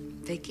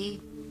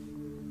 Vicky?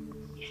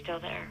 You still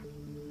there?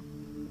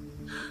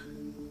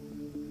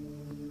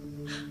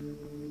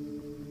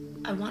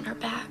 I want her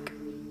back.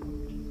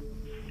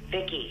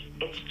 Vicky,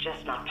 it's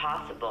just not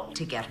possible.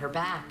 To get her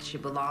back. She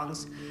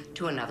belongs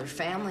to another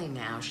family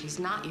now. She's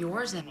not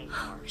yours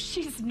anymore.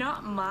 She's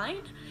not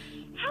mine?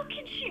 How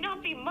can she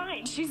not be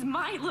mine? She's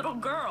my little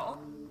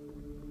girl.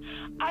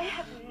 I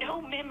have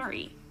no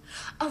memory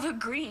of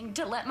agreeing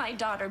to let my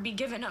daughter be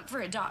given up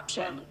for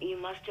adoption. Well, you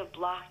must have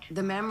blocked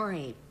the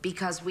memory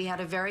because we had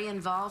a very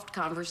involved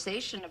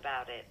conversation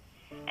about it.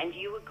 And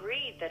you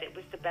agreed that it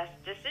was the best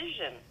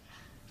decision.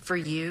 For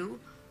you?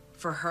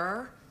 For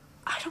her?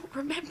 I don't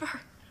remember.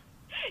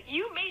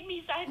 You made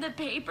me sign the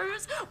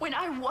papers when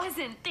I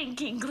wasn't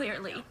thinking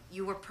clearly.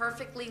 You were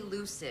perfectly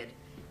lucid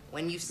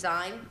when you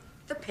signed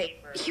the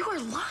papers. You are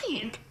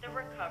lying. In the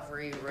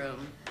recovery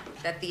room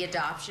that the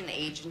adoption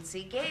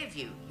agency gave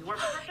you. You were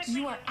perfectly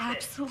You are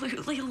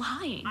absolutely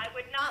lying. I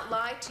would not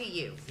lie to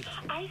you.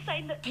 I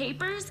signed the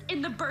papers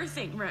in the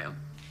birthing room.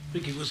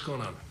 Vicky, what's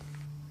going on?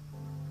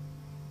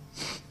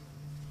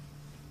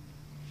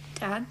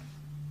 Dad?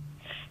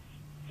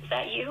 Is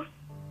that you?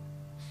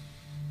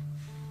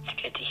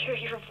 It's good to hear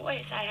your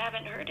voice. I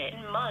haven't heard it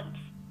in months.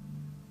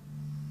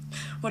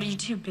 What, are you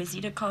too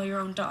busy to call your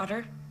own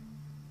daughter?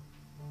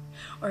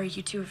 Or are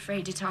you too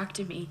afraid to talk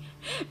to me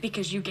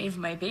because you gave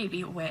my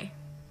baby away?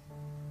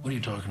 What are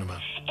you talking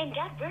about? And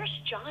Dad, where's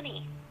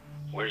Johnny?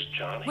 Where's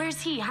Johnny? Where's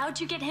he? How'd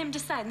you get him to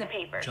sign the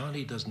paper?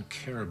 Johnny doesn't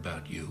care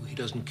about you. He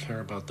doesn't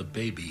care about the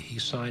baby. He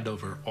signed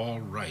over all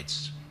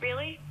rights.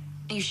 Really?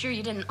 Are you sure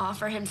you didn't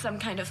offer him some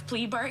kind of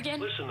plea bargain?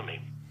 Listen to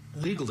me.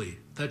 Legally,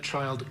 that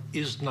child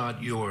is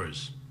not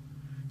yours.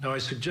 Now, I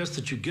suggest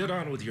that you get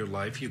on with your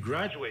life. You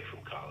graduate from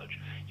college.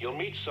 You'll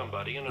meet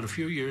somebody, and in a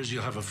few years,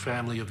 you'll have a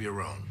family of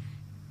your own.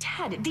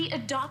 Dad, the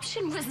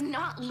adoption was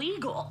not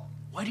legal.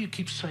 Why do you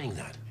keep saying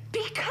that?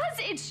 Because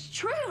it's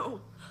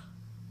true.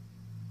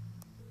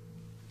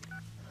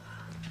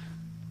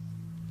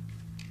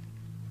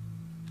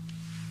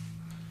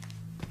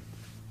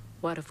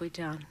 What have we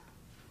done?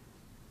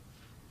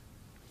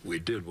 We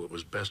did what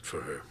was best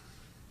for her.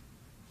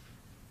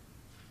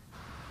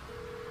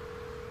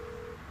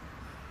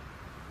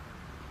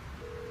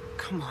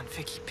 Come on,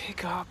 Vicky,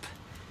 pick up.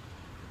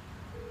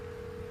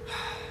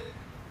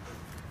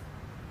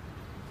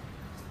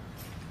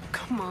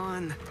 Come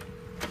on.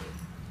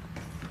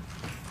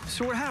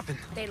 So what happened?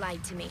 They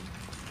lied to me.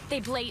 They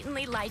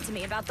blatantly lied to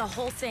me about the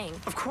whole thing.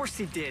 Of course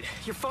they did.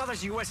 Your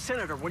father's a U.S.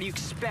 Senator. What do you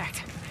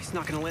expect? He's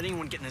not gonna let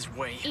anyone get in his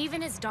way.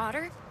 Even his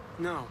daughter?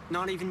 No,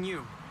 not even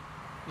you.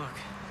 Look,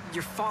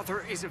 your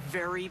father is a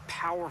very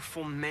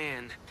powerful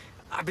man.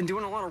 I've been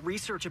doing a lot of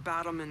research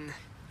about him, and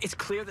it's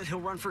clear that he'll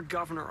run for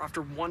governor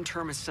after one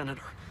term as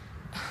senator.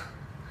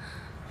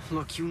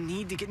 Look, you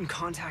need to get in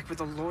contact with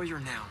a lawyer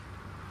now.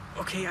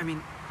 Okay, I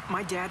mean,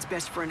 my dad's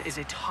best friend is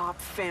a top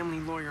family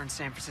lawyer in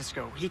San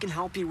Francisco. He can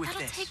help you with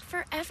That'll this. take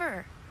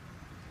forever.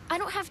 I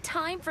don't have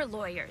time for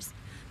lawyers.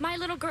 My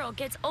little girl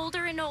gets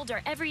older and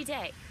older every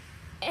day.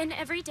 And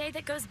every day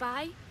that goes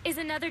by is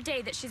another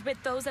day that she's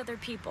with those other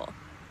people.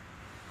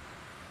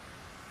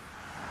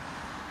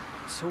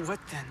 So what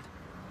then?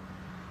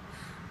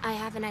 I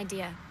have an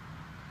idea.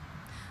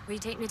 Will you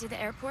take me to the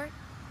airport?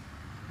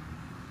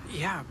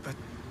 Yeah, but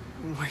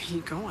where are you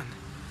going?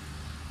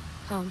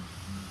 Home.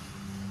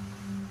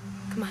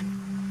 Come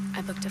on.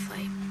 I booked a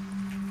flight.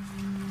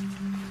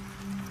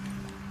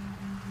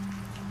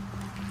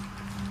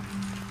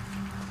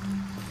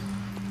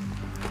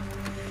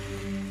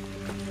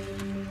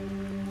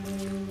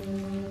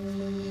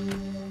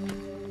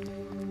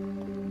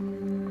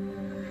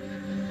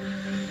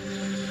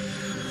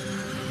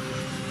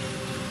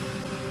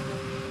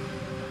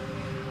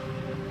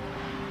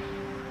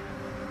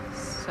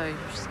 So you're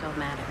still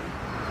mad at me?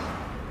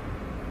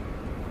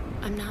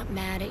 I'm not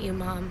mad at you,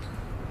 Mom.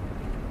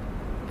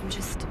 I'm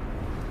just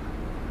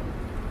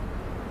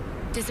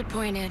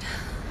disappointed.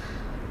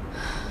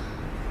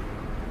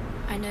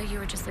 I know you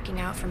were just looking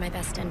out for my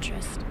best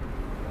interest.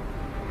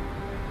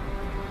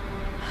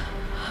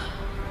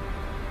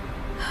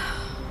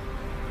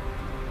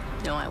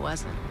 No, I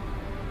wasn't.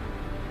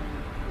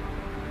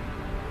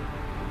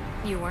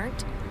 You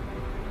weren't?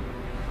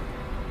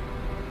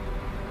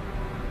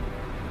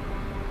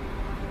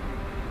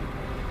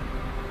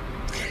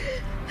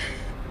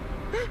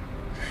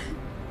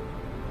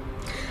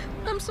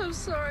 I'm so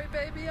sorry,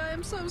 baby. I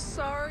am so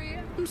sorry.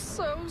 I'm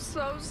so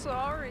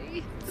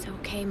sorry. It's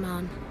okay,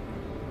 Mom.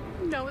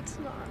 No, it's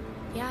not.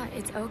 Yeah,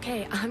 it's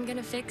okay. I'm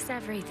gonna fix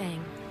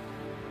everything.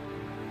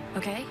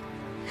 Okay?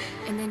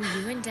 And then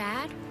you and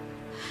Dad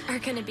are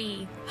gonna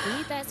be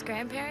the best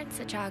grandparents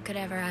a child could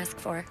ever ask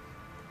for.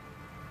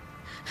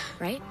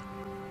 Right?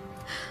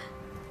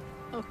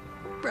 Oh,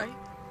 right.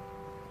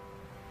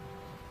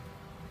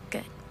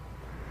 Good.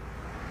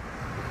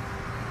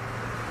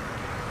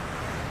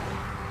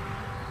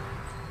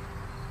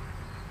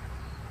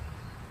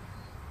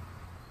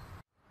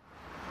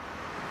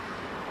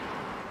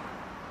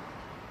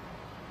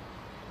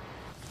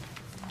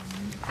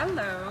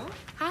 Hello.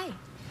 Hi.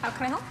 How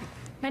can I help you?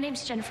 My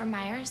name's Jennifer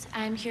Myers.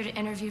 I'm here to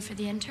interview for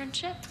the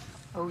internship.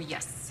 Oh,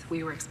 yes.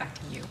 We were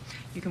expecting you.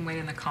 You can wait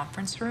in the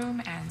conference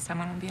room, and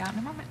someone will be out in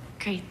a moment.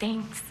 Great,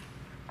 thanks.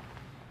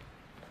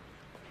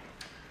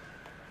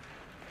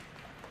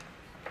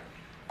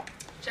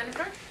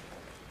 Jennifer?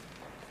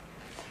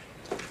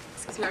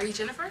 Excuse me, are you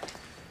Jennifer?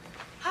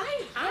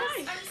 Hi. Hi.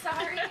 Yes, I'm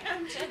sorry.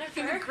 I'm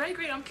Jennifer.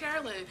 Great. I'm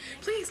Carolyn.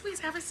 Please,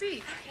 have a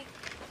seat. Okay.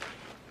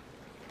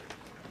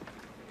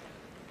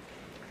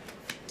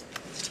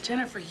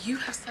 Jennifer, you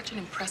have such an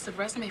impressive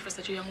resume for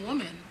such a young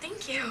woman.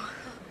 Thank you.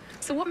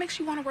 So what makes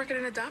you want to work at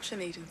an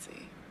adoption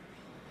agency?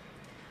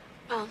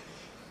 Well,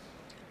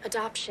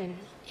 adoption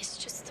is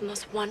just the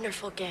most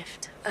wonderful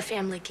gift a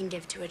family can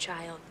give to a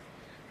child.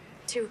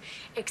 To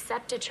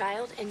accept a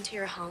child into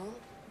your home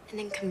and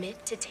then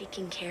commit to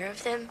taking care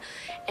of them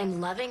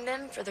and loving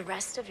them for the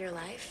rest of your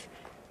life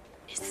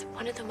is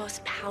one of the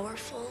most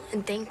powerful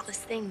and thankless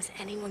things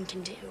anyone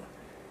can do.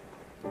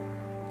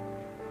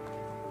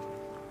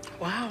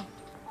 Wow,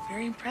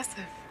 very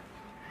impressive.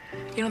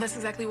 You know, that's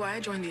exactly why I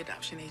joined the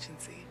adoption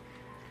agency.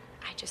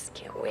 I just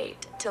can't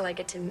wait till I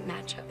get to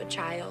match up a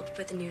child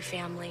with a new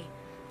family.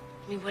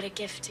 I mean, what a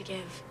gift to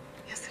give.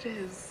 Yes, it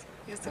is.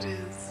 Yes, it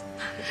is.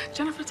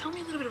 Jennifer, tell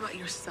me a little bit about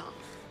yourself.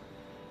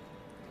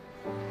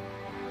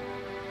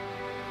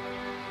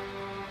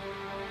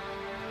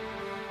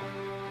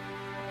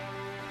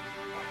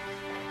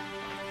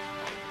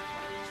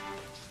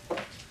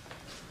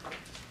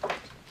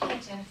 Hey,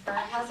 Jennifer,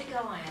 how's it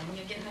going?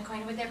 You're getting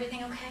acquainted with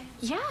everything okay?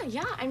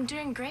 Yeah, I'm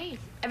doing great.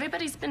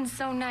 Everybody's been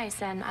so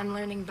nice, and I'm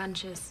learning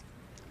bunches.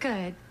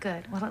 Good.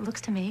 Well, it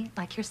looks to me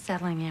like you're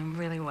settling in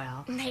really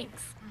well.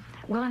 Thanks.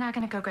 Will and I are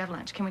going to go grab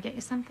lunch. Can we get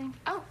you something?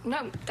 Oh,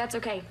 no, that's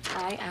okay.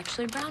 I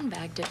actually brown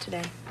bagged it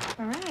today.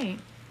 All right.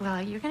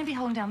 Well, you're going to be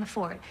holding down the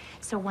fort.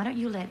 So why don't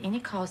you let any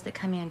calls that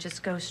come in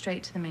just go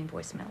straight to the main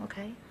voicemail,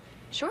 okay?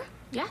 Sure.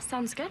 Yeah,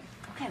 sounds good.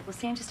 Okay, we'll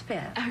see you in just a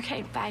bit.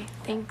 Okay, bye.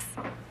 Thanks.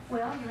 Will,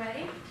 you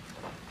ready?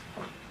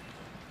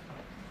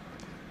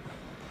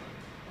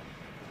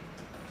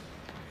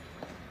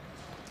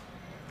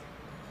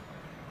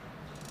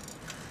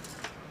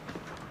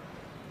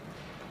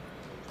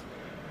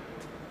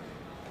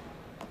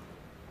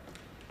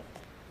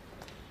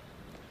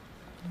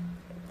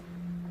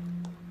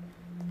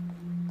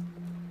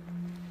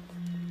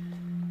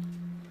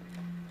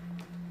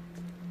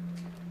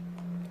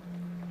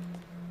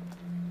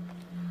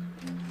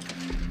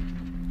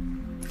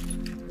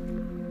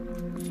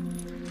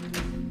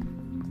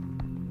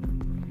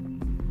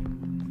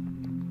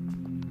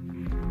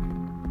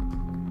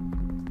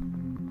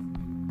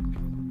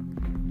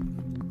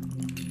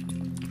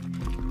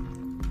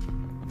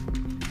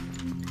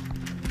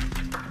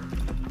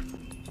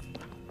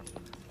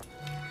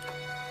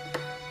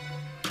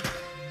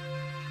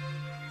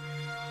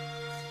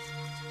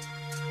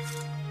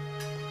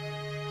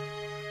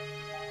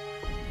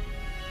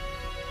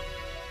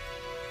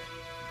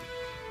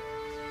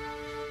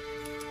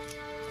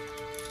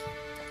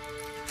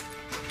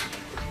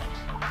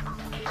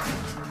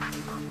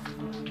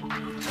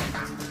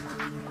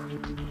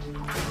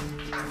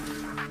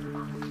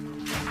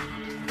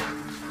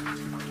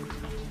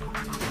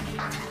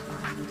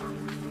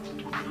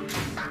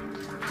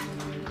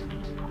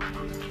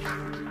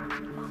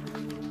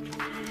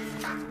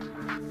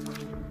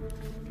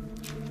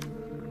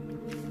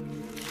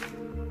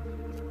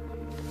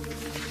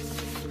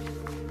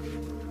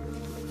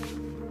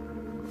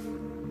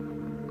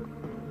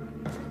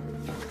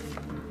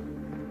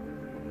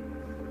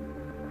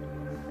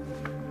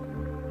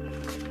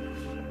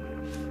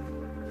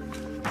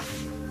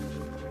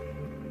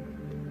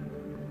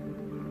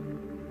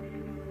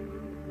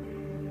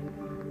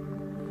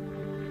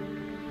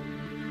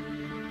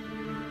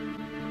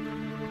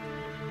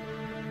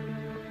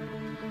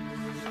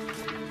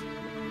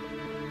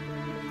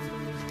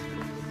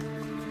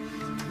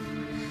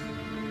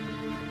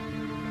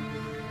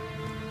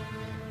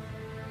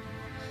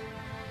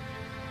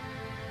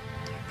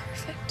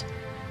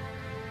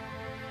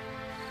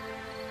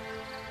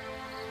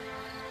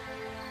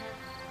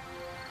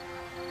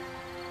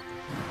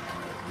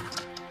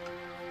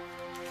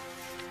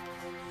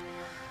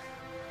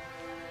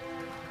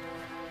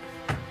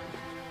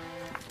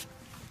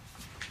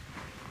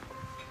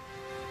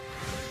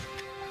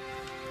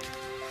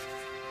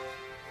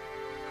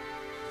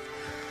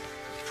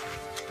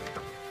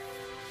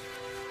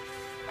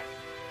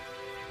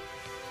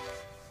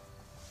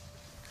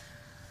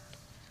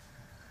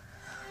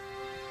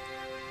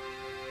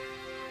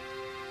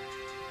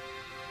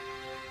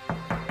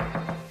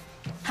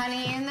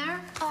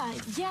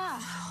 Yeah,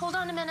 hold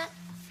on a minute.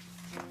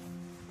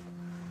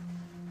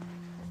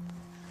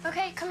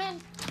 Okay, come in.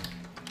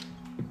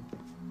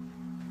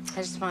 I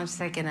just want to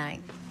say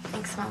goodnight.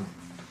 Thanks, Mom.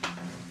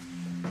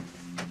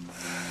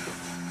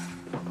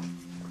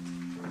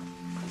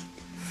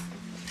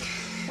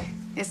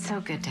 It's so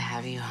good to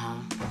have you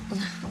home.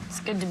 It's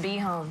good to be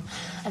home.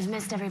 I've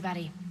missed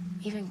everybody.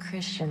 Even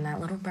Christian, that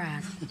little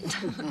brat.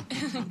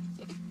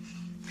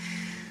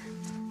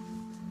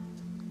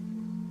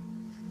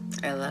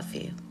 I love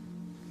you.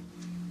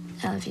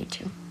 I love you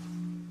too.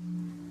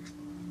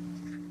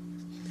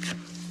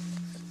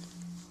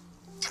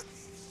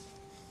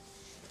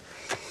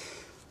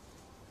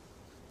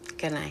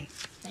 Good night.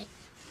 Night.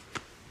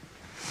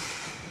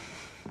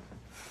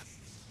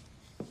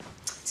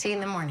 See you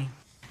in the morning.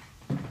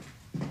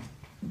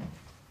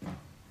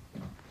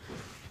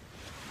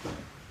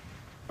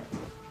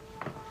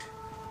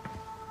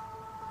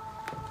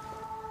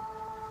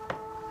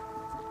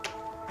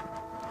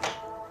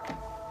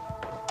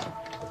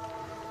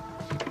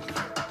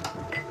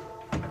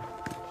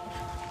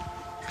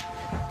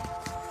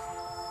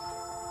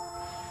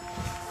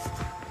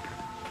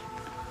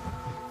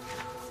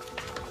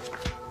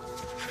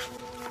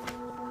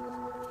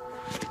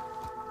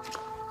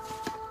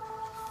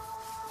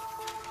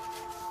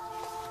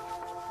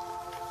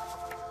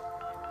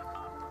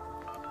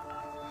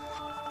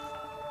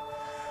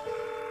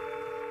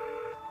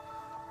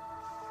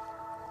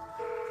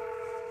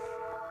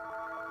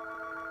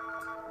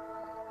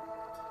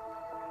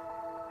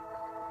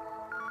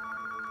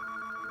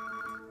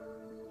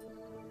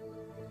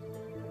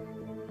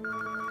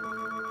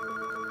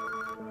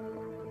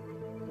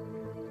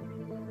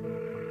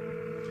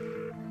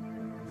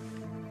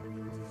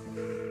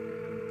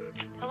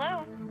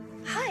 Hello?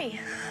 Hi.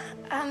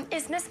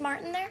 Is Miss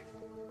Martin there?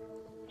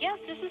 Yes,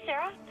 this is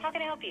Sarah. How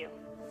can I help you?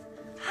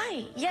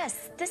 Hi.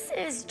 Yes, this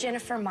is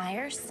Jennifer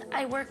Myers.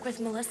 I work with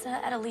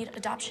Melissa at Elite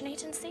Adoption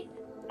Agency.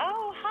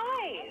 Oh,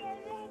 hi.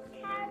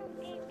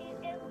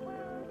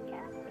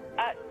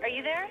 Are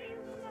you there?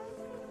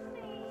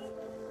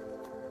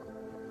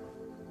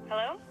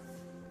 Hello?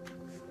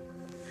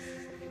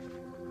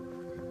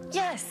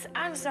 Yes,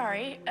 I'm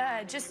sorry.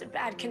 Just a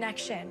bad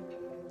connection.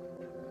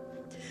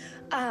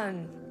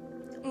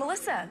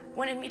 Melissa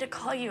wanted me to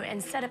call you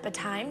and set up a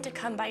time to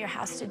come by your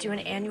house to do an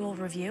annual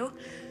review.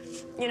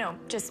 You know,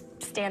 just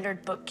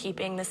standard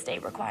bookkeeping the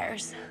state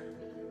requires.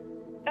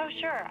 Oh,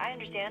 sure. I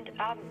understand.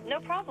 No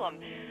problem.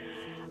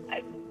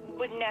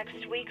 Would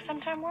next week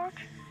sometime work?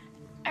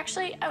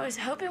 Actually, I was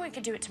hoping we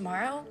could do it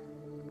tomorrow.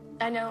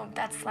 I know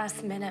that's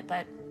last minute,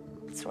 but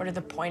it's sort of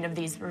the point of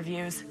these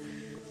reviews.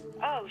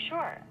 Oh,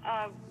 sure.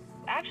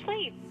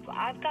 Actually,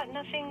 I've got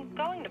nothing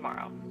going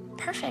tomorrow.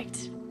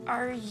 Perfect.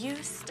 Are you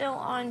still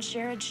on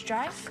Sherridge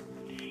Drive?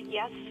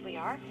 Yes, we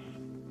are.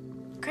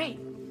 Great.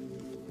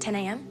 10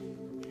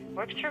 a.m.?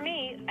 Works for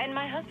me, and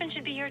my husband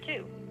should be here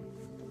too.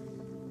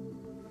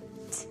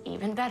 It's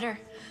even better.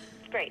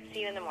 Great.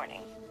 See you in the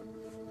morning.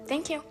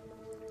 Thank you.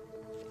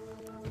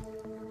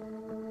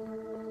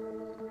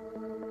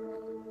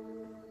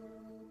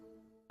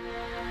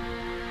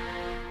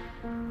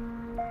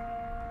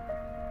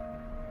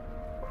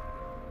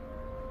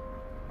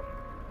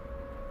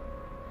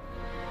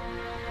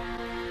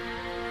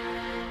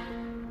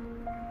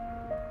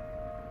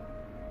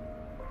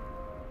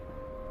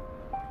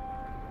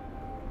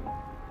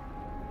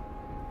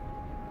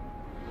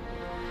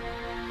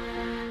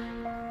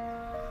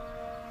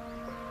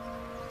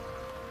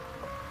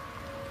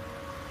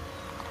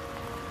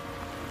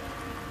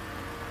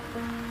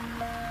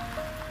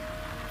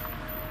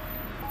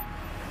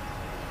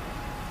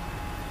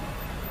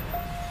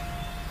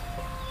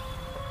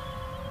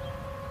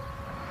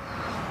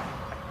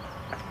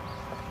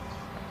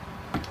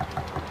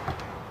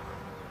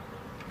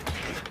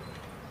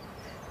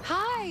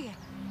 Hi!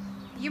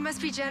 You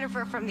must be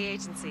Jennifer from the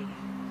agency.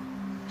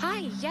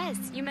 Hi, yes,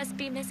 you must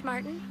be Miss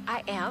Martin.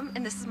 I am,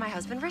 and this is my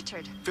husband,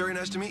 Richard. Very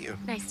nice to meet you.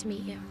 Nice to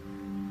meet you.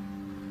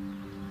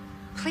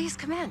 Please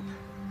come in.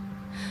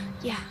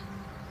 Yeah.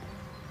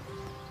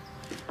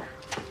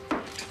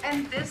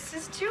 And this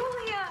is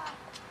Julia.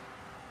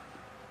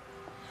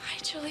 Hi,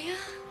 Julia.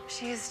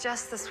 She is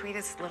just the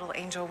sweetest little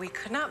angel. We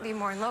could not be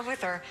more in love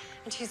with her,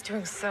 and she's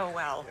doing so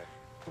well.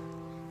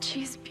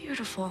 She's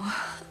beautiful.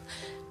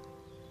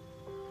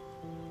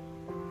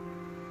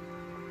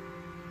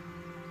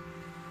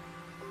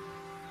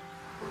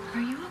 Are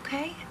you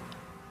okay?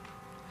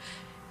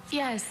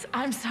 Yes,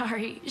 I'm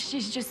sorry.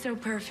 She's just so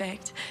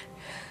perfect.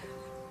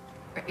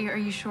 Are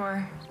you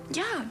sure?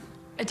 Yeah.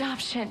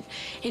 Adoption.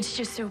 It's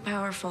just so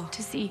powerful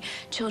to see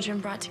children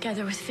brought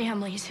together with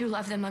families who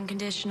love them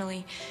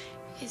unconditionally.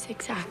 Is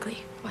exactly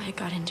why I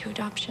got into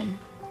adoption.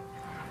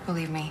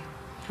 Believe me,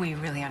 we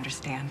really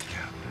understand.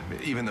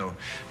 Yeah. Even though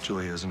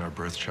Julia isn't our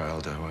birth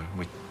child,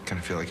 we kind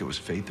of feel like it was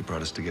fate that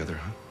brought us together,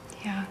 huh?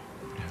 Yeah.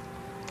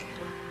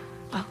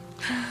 Well,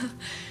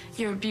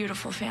 you're a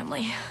beautiful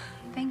family.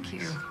 Thank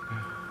you.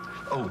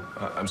 Oh,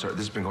 I'm sorry.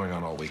 This has been going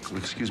on all week.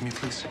 Excuse me,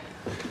 please.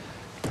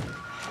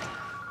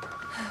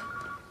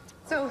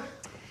 So,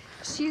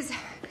 she's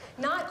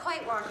Not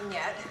quite walking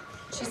yet.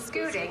 She's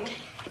scooting,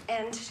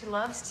 and she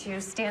loves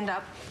to stand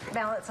up,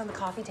 balance on the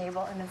coffee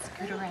table, and then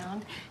scoot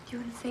around. Do you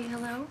want to say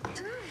hello?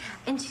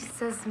 And she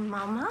says,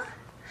 Mama,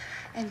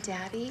 and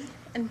Daddy,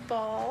 and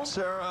Ball.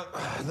 Sarah,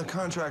 the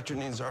contractor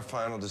needs our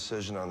final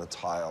decision on the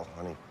tile,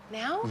 honey.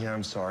 Now? Yeah,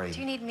 I'm sorry. Do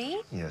you need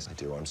me? Yes, I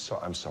do. I'm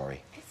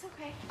sorry. It's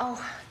okay. Oh,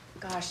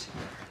 gosh.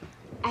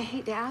 I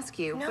hate to ask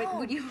you, but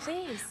would you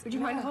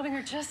mind holding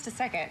her just a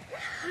second?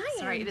 Hi.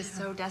 Sorry, it is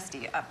so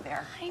dusty up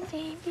there. Hi,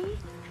 baby.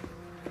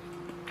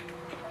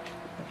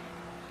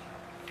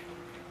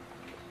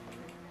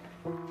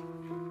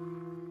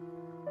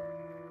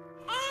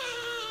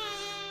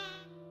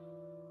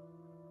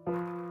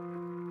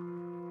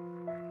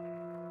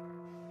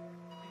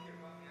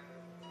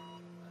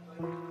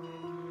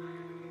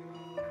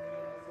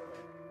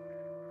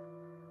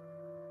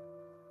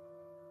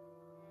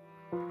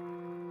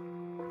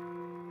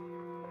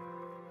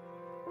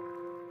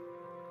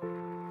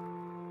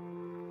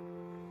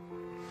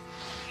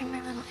 You're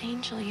my little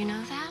angel, you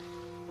know that?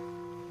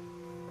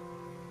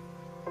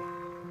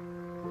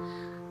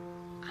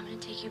 I'm gonna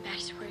take you back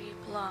to where you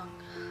belong.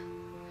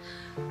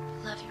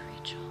 Love you,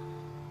 Rachel.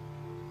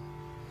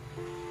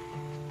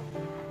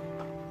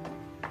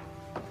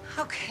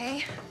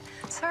 Okay.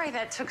 Sorry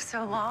that took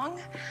so long.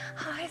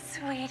 Hi,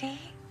 sweetie.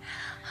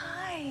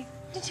 Hi.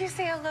 Did you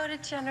say hello to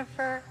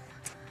Jennifer?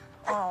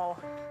 Oh,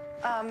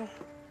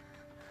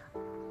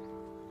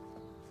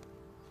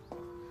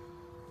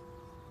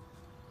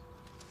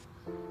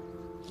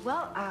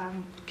 Well,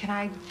 can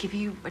I give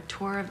you a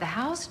tour of the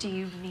house? Do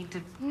you need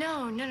to?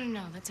 No,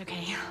 that's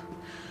okay.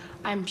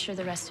 I'm sure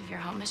the rest of your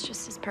home is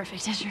just as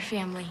perfect as your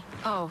family.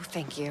 Oh,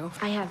 thank you.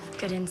 I have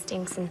good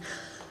instincts, and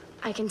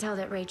I can tell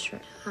that Rachel,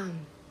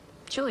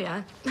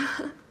 Julia,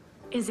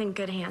 is in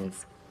good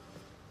hands.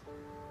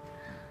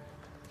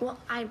 Well,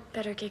 I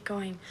better get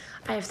going.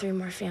 I have 3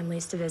 more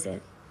families to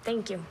visit.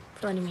 Thank you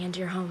for letting me into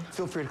your home.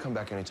 Feel free to come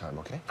back anytime,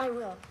 okay? I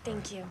will.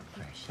 Thank you.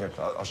 Here,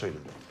 I'll show you.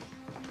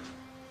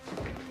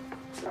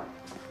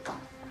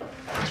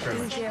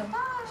 Thank you.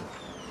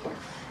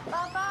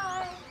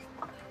 Bye-bye.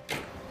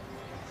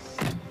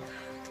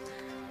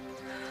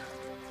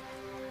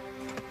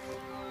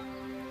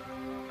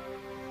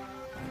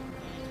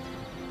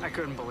 I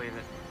couldn't believe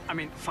it. I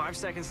mean, 5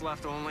 seconds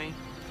left only,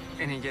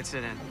 and he gets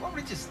it in. Why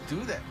would he just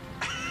do that?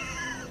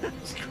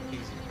 It's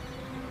crazy.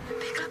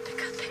 Pick up.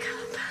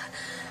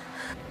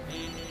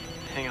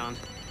 Hang on.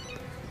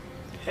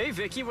 Hey,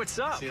 Vicky, what's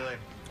up? See you later.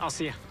 I'll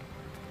see you.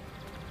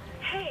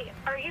 Hey,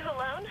 are you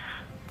alone?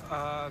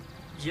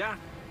 Yeah.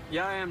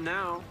 Yeah, I am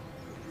now.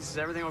 Is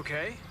everything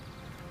okay?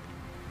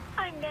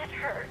 I met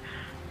her.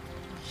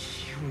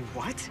 You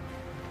what?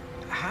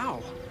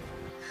 How?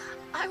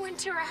 I went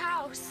to her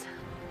house.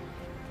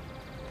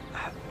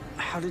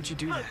 How did you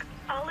do Look, that?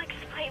 I'll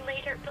explain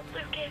later, but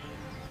Lucas...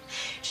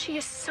 She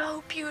is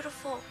so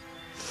beautiful.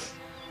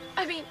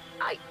 I mean,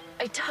 I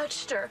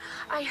touched her.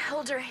 I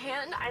held her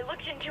hand. I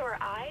looked into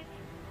her eyes.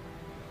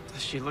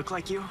 Does she look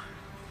like you?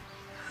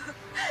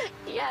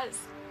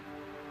 Yes.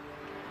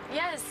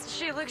 Yes,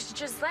 she looks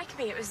just like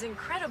me. It was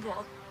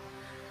incredible.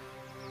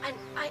 And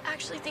I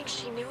actually think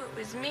she knew it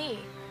was me.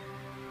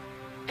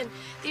 And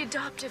the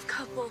adoptive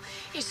couple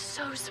is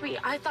so sweet.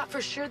 I thought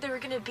for sure they were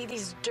gonna be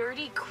these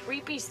dirty,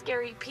 creepy,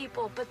 scary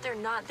people, but they're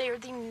not. They are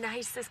the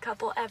nicest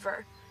couple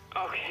ever.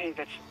 Okay,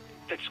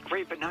 that's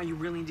great, but now you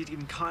really need to get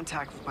in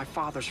contact with my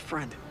father's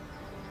friend.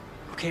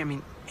 Okay, I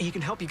mean, he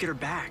can help you get her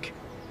back.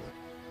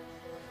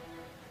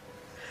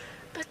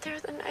 But they're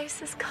the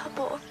nicest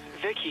couple.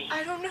 Vicky.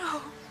 I don't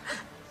know.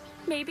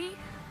 Maybe?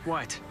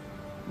 What?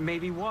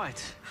 Maybe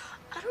what?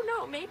 I don't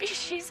know. Maybe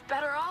she's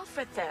better off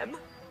with them.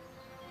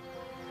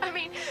 I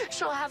mean,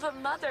 she'll have a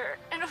mother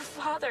and a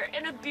father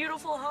and a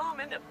beautiful home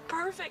and a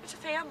perfect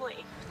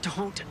family.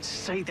 Don't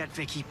say that,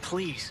 Vicky,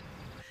 please.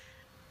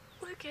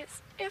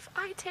 Lucas, if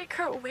I take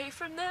her away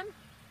from them,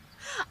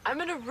 I'm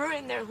gonna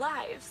ruin their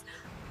lives.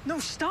 No,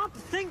 stop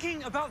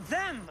thinking about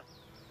them.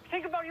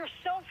 Think about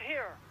yourself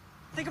here.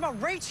 Think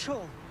about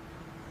Rachel.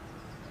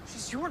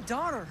 She's your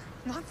daughter,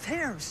 not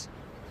theirs.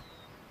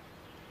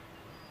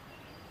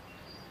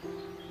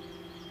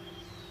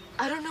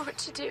 I don't know what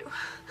to do.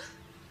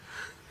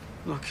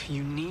 Look,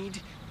 you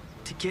need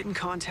to get in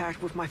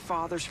contact with my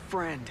father's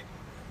friend,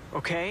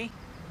 okay?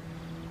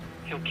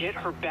 He'll get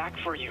her back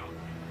for you.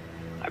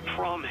 I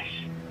promise.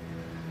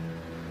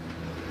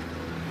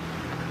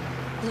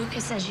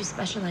 Lucas says you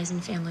specialize in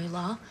family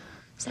law.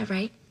 Is that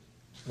right?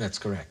 That's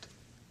correct.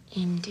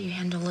 And do you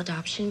handle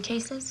adoption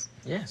cases?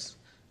 Yes.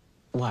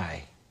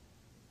 Why?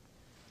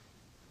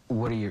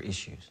 What are your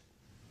issues?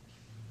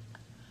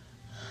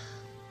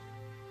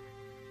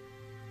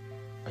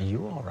 Are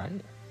you all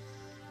right?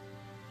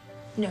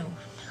 No,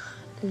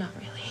 not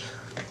really.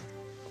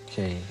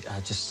 Okay,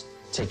 just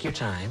take your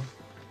time.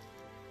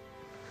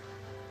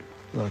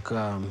 Look,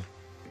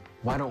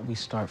 why don't we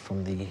start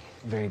from the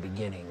very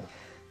beginning?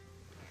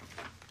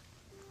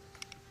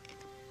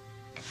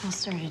 All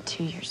started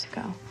 2 years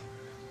ago.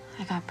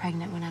 I got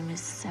pregnant when I was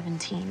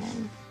 17,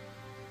 and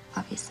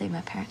obviously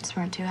my parents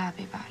weren't too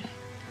happy about it.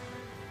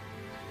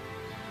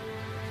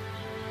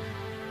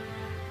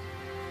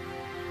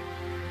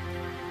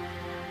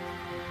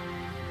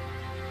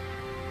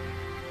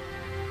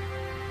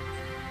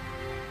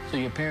 So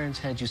your parents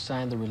had you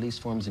sign the release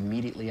forms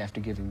immediately after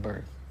giving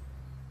birth,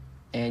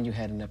 and you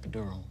had an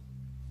epidural.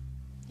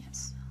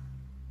 Yes.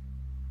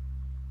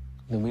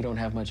 Then we don't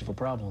have much of a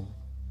problem.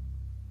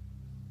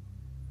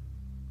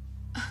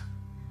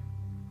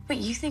 Wait,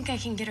 you think I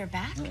can get her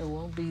back? It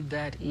won't be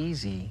that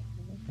easy,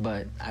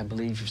 but I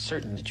believe you're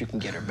certain that you can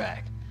get her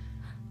back.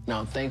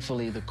 Now,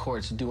 thankfully, the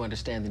courts do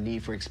understand the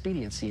need for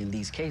expediency in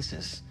these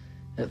cases.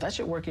 That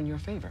should work in your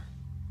favor.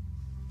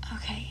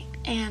 Okay,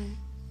 and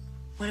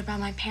what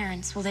about my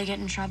parents? Will they get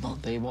in trouble?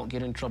 They won't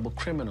get in trouble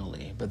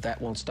criminally, but that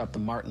won't stop the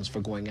Martins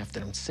from going after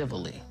them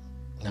civilly.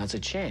 Now, it's a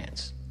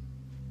chance,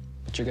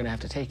 but you're gonna have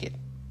to take it.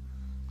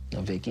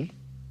 Now, Vicky,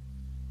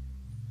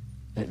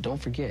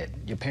 don't forget,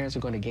 your parents are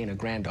going to gain a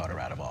granddaughter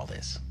out of all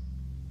this.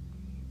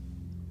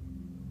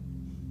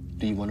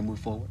 Do you want to move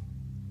forward?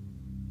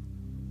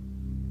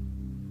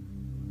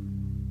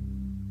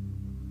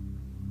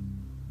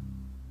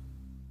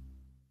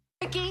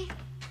 Vicky,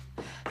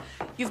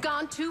 you've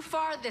gone too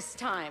far this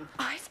time.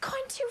 I've gone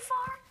too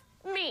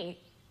far? Me?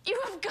 You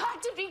have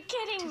got to be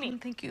kidding me. I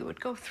didn't think you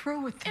would go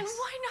through with this. And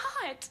why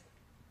not?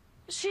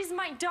 She's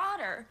my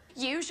daughter.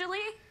 Usually,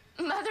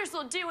 mothers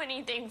will do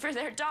anything for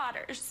their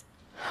daughters.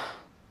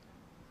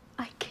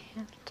 I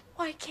can't.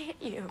 Why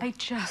can't you? I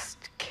just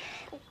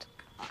can't.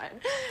 God,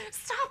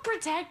 stop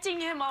protecting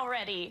him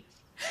already.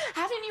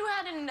 Haven't you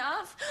had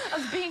enough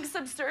of being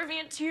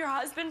subservient to your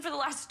husband for the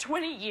last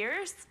 20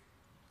 years?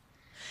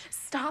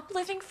 Stop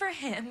living for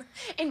him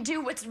and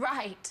do what's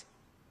right.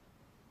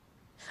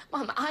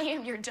 Mom, I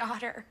am your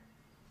daughter.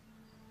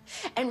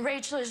 And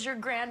Rachel is your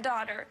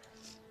granddaughter.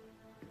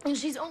 And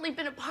she's only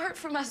been apart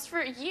from us for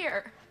a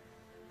year.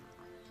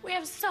 We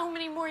have so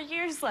many more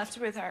years left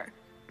with her.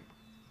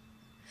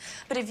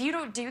 But if you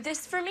don't do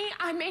this for me,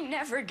 I may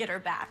never get her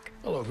back.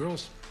 Hello,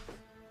 girls.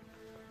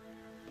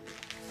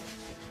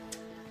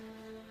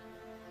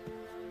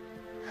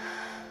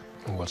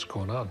 What's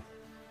going on?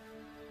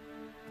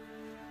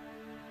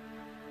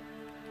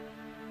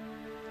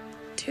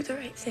 Do the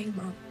right thing,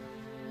 Mom.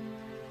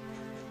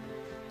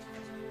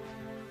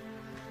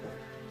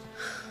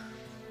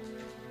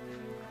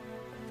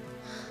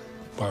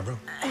 Barbara?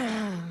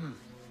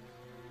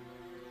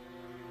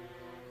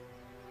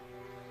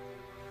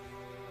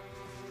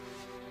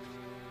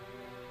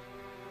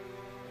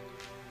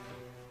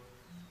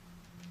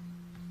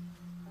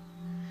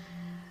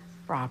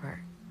 Robert,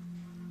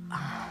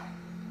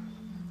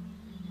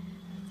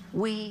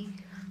 we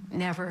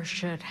never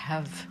should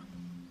have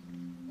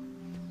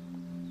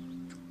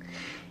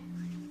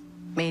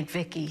made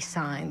Vicky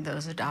sign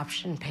those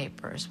adoption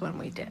papers when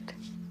we did.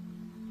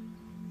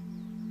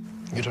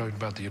 You're talking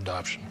about the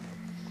adoption.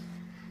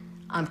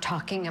 I'm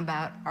talking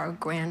about our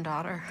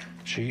granddaughter.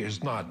 She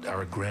is not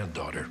our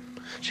granddaughter.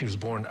 She was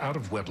born out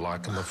of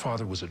wedlock, and the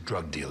father was a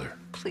drug dealer.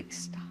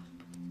 Please stop.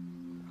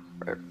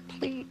 Robert,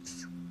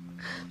 please.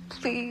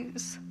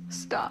 Please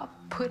stop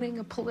putting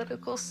a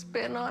political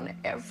spin on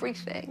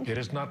everything. It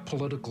is not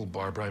political,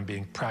 Barbara. I'm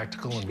being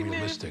practical and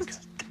realistic.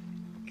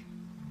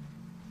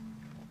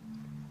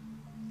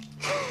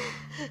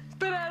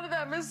 But out of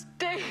that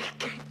mistake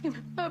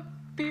came a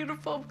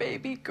beautiful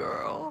baby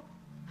girl.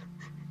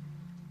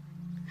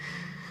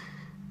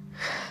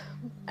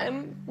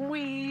 And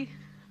we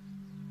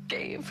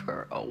gave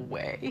her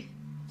away.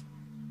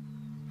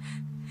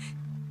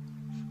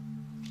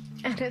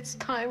 And it's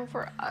time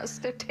for us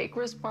to take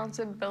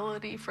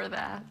responsibility for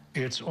that.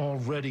 It's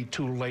already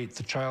too late.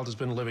 The child has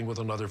been living with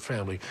another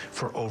family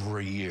for over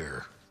a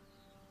year.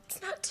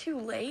 It's not too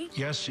late.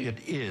 Yes,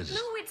 it is.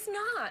 No, it's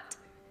not.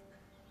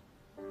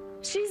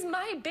 She's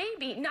my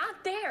baby,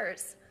 not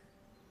theirs.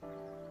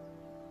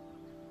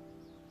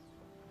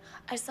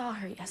 I saw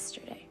her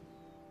yesterday.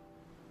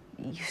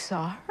 You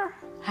saw her?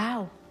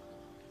 How?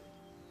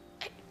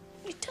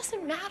 It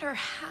doesn't matter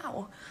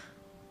how.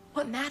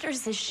 What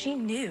matters is she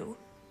knew.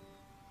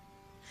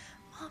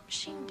 Mom,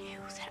 she knew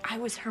that I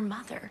was her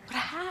mother. But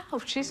how?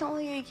 She's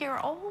only a year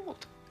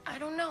old. I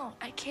don't know.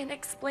 I can't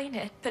explain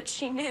it, but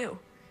she knew.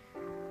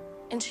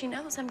 And she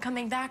knows I'm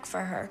coming back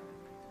for her.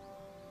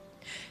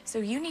 So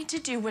you need to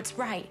do what's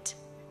right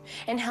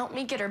and help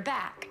me get her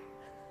back.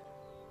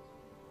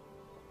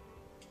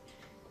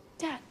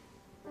 Dad,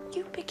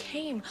 you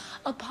became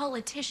a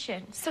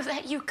politician so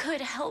that you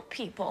could help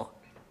people.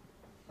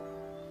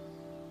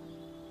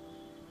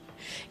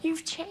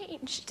 You've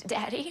changed,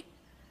 Daddy.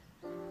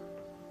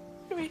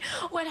 I mean,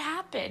 what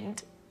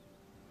happened?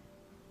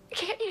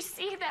 Can't you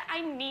see that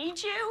I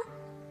need you?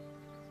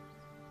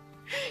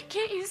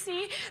 Can't you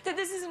see that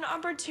this is an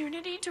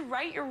opportunity to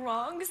right your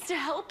wrongs, to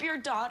help your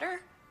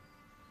daughter,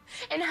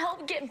 and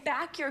help get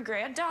back your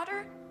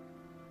granddaughter?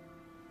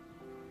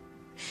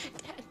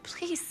 Dad,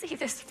 please see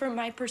this from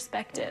my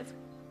perspective,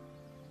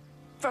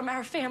 from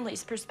our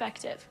family's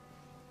perspective.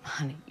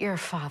 Honey, your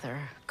father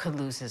could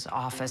lose his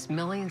office.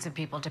 Millions of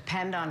people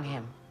depend on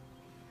him.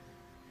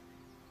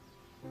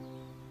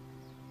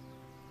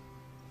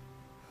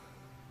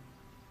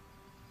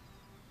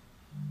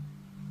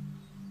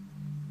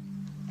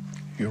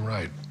 You're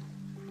right.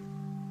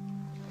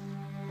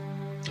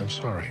 I'm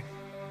sorry.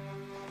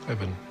 I've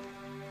been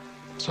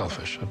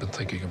Selfish. I've been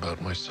thinking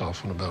about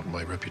myself and about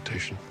my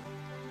reputation.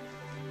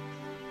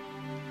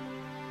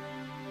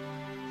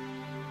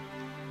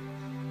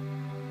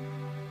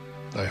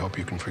 I hope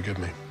you can forgive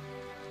me.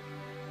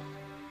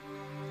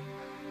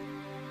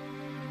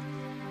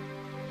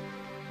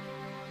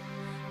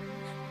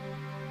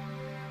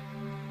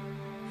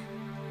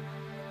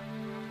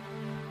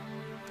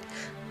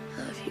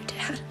 I love you,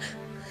 Dad.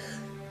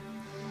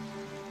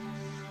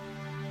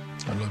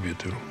 I love you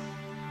too.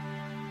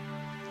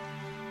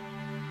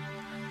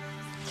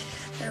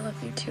 I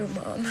love you too,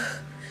 Mom.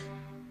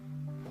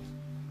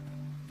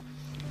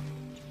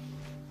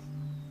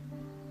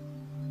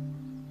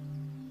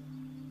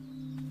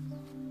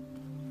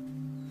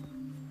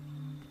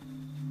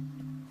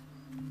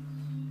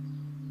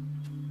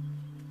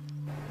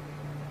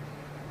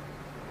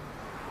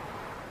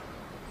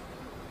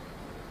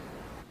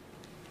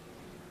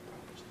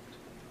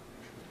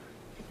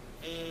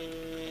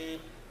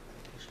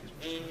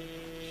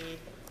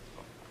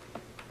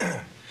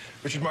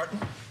 Richard Martin?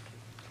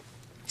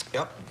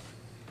 Yep.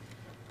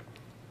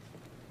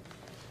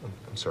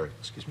 I'm sorry,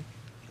 excuse me?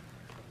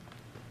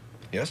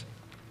 Yes?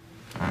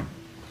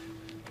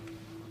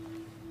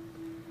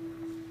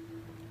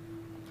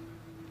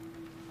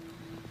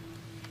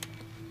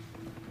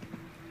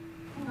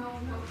 No.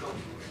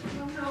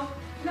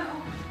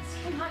 This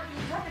cannot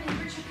be happening,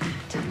 Richard.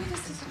 Tell me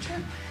this isn't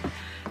true.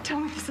 Tell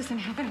me this isn't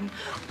happening.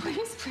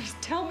 Please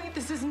tell me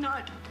this is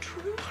not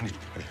true. Honey,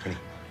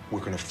 we're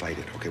gonna fight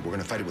it, okay? We're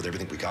gonna fight it with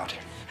everything we got.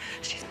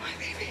 She's my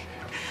baby.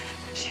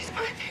 She's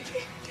my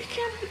baby. You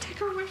can't take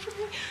her away from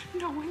me.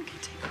 No one can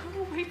take her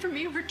away from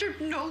me,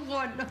 Richard. No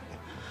one.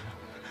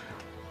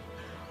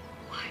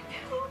 Why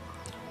now?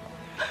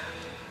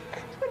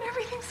 When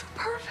everything's so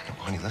perfect. No,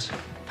 honey, listen.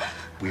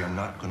 We are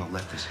not gonna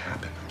let this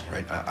happen,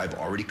 right? I've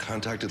already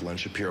contacted Len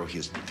Shapiro. He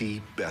is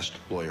the best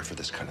lawyer for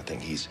this kind of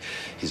thing. He's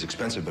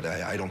expensive, but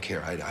I don't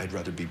care. I'd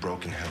rather be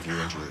broke and have you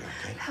and Julia,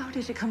 okay? How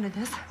did it come to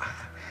this?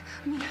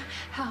 I mean,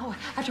 how?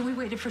 After we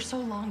waited for so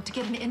long to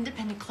get an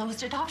independent,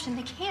 closed adoption,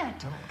 they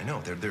can't. No, I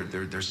know.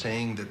 They're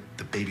saying that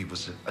the baby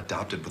was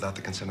adopted without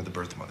the consent of the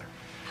birth mother.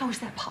 How is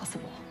that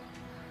possible?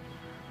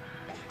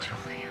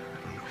 Julia.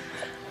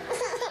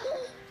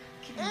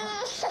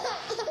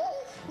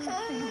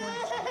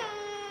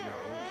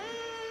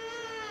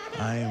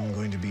 I am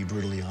going to be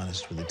brutally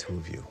honest with the two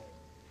of you.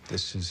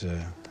 This is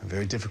a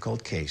very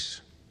difficult case.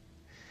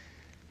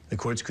 The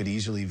courts could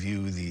easily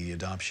view the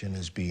adoption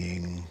as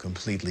being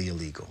completely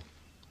illegal.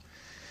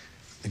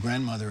 The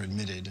grandmother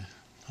admitted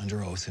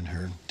under oath in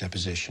her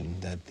deposition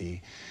that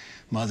the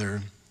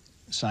mother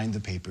signed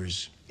the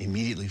papers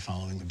immediately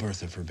following the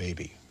birth of her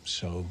baby.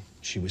 So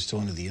she was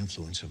still under the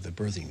influence of the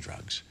birthing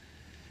drugs.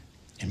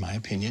 In my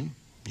opinion,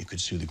 you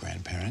could sue the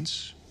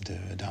grandparents, the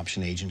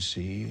adoption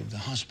agency, the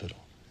hospital.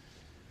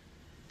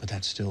 But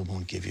that still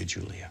won't give you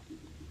Julia.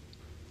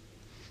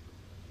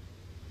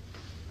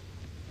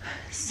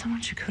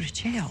 Someone should go to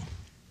jail.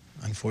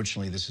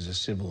 Unfortunately, this is a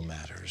civil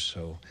matter,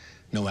 so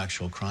no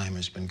actual crime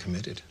has been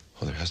committed.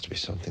 Well, there has to be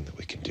something that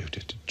we can do.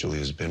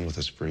 Julia's been with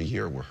us for a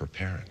year. We're her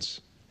parents.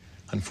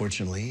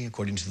 Unfortunately,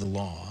 according to the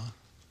law,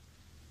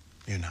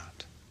 you're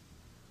not.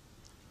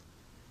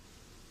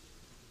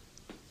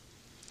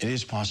 It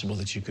is possible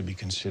that you could be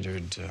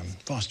considered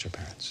foster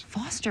parents.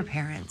 Foster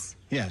parents?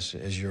 Yes,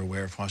 as you're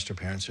aware, foster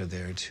parents are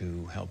there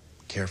to help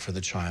care for the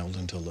child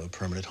until a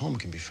permanent home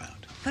can be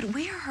found. But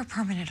we are her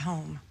permanent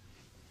home.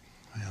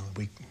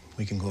 Well,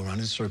 we can go around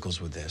in circles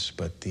with this,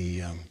 but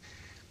the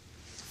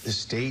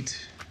state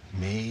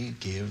may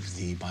give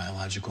the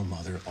biological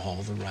mother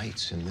all the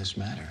rights in this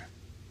matter.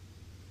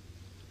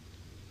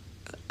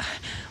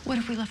 What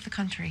if we left the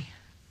country?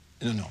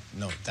 No,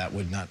 that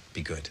would not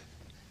be good.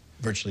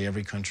 Virtually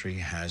every country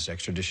has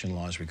extradition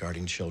laws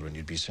regarding children.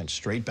 You'd be sent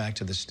straight back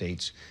to the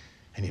States,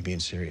 and you'd be in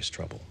serious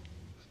trouble.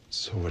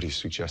 So what are you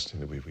suggesting,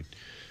 that we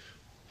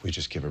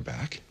just give her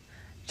back?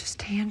 Just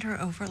hand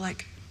her over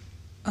like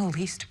a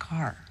leased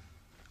car.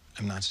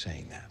 I'm not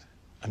saying that.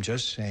 I'm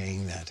just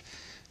saying that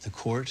the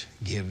court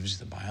gives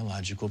the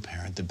biological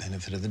parent the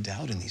benefit of the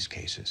doubt in these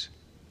cases.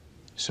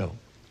 So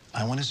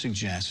I want to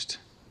suggest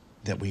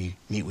that we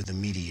meet with a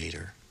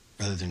mediator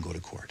rather than go to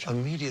court. A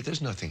mediator?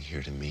 There's nothing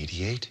here to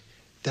mediate.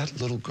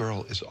 That little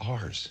girl is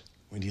ours.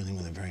 We're dealing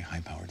with a very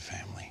high-powered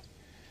family.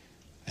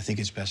 I think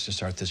it's best to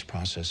start this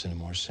process in a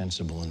more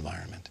sensible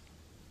environment.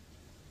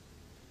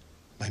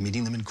 By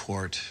meeting them in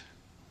court,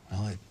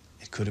 well,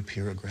 it could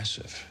appear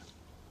aggressive.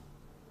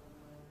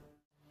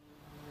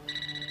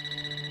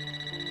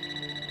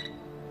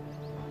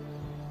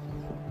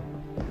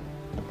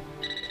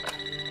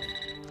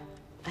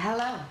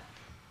 Hello.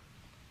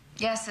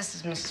 Yes, this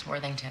is Mrs.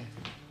 Worthington.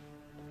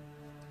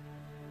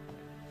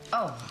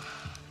 Oh,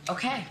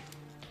 okay.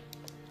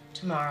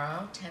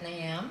 Tomorrow, 10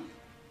 a.m.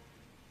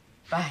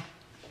 Bye.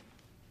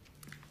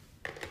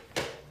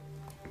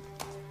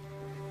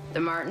 The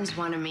Martins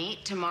want to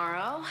meet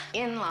tomorrow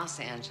in Los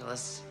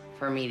Angeles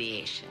for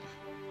mediation.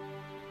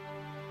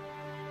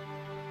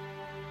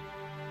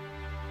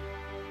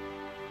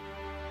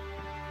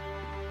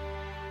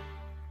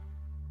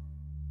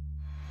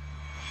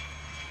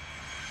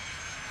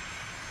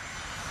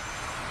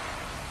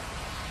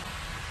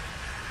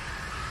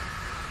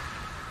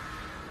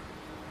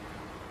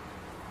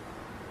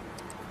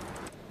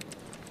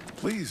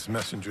 Please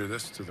messenger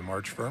this to the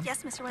March firm.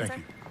 Yes, Mr. Thank Windsor.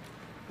 you.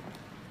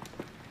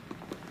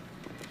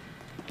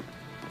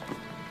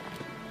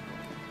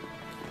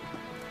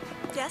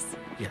 Yes?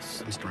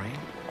 Yes, Mr. Rain?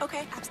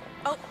 Okay.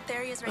 Oh,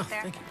 there he is right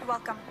there. Thank you. You're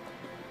welcome.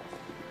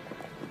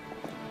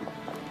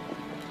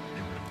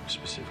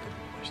 Specifically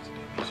requested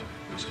it.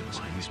 This is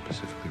why he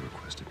specifically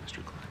requested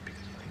Mr. Klein,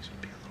 because he thinks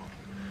it'd be a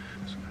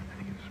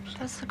little...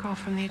 That's the girl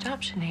from the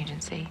adoption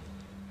agency.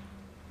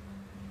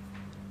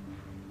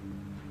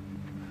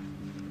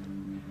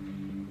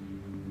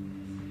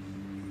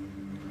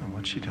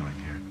 What's she doing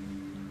here?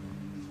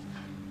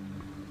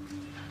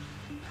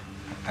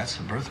 That's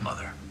the birth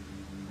mother.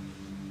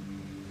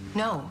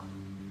 No.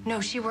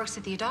 No, she works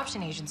at the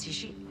adoption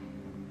agency.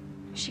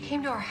 She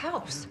came to our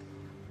house.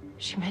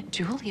 She met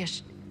Julia.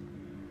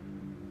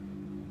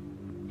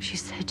 She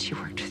said she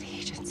worked for the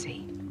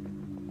agency.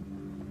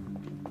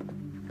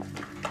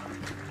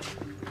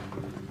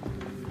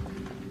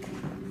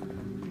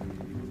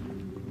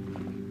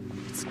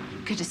 It's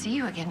good to see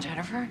you again,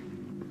 Jennifer.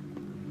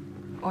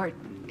 Or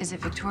is it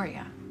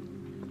Victoria?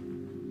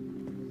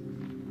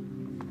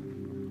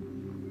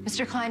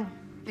 Mr. Klein,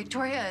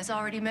 Victoria has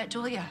already met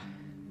Julia.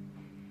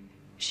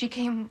 She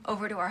came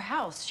over to our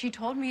house. She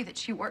told me that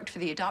she worked for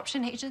the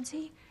adoption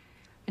agency,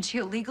 and she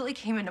illegally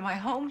came into my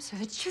home so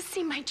that she... You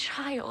see, my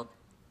child.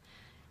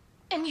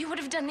 And you would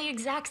have done the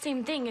exact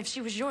same thing if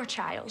she was your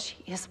child. She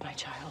is my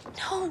child.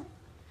 No,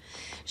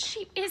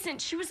 she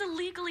isn't. She was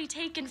illegally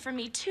taken from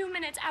me 2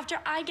 minutes after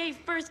I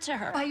gave birth to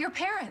her. By your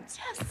parents?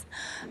 Yes,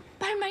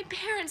 by my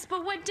parents.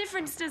 But what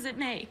difference does it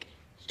make?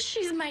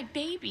 She's my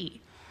baby.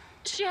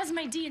 She has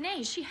my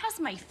DNA. She has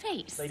my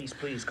face. Ladies,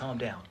 please calm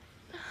down.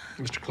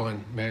 Mr.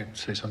 Klein, may I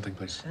say something,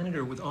 please?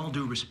 Senator, with all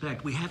due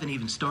respect, we haven't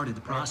even started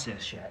the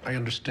process yet. I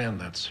understand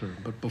that, sir.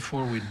 But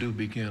before we do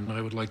begin,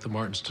 I would like the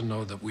Martins to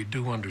know that we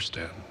do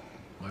understand,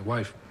 my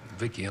wife,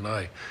 Vicky, and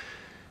I,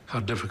 how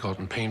difficult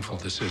and painful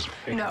this is.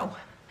 No,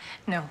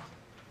 no,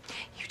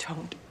 you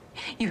don't.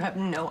 You have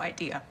no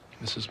idea.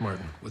 Mrs.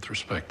 Martin, with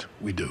respect,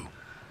 we do.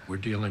 We're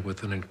dealing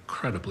with an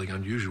incredibly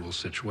unusual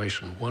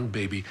situation. One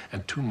baby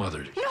and two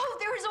mothers. No,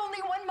 there is only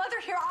one mother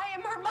here. I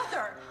am her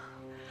mother.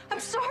 I'm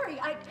sorry.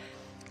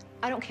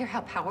 I don't care how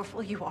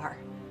powerful you are.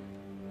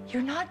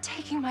 You're not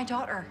taking my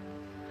daughter.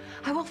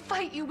 I will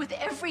fight you with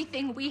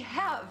everything we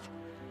have.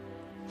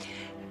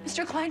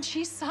 Mr. Klein,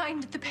 she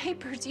signed the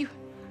papers. You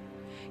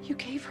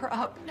gave her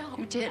up. No.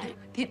 You did.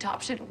 The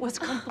adoption was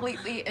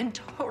completely and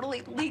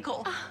totally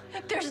legal.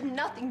 There's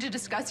nothing to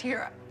discuss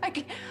here. I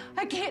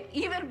can't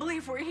even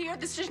believe we're here.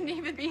 This shouldn't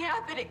even be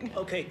happening.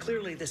 Okay,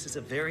 clearly this is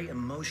a very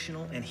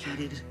emotional and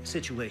heated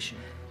situation.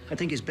 I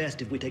think it's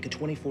best if we take a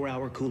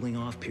 24-hour cooling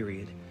off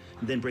period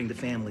and then bring the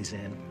families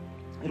in.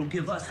 It'll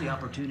give us the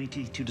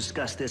opportunity to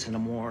discuss this in a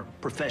more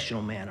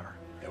professional manner.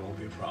 There won't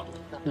be a problem.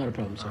 Not a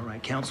problem, sir. All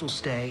right, counsel,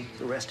 stay.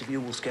 The rest of you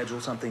will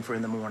schedule something for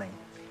in the morning.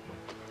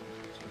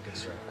 Yes,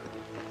 sir.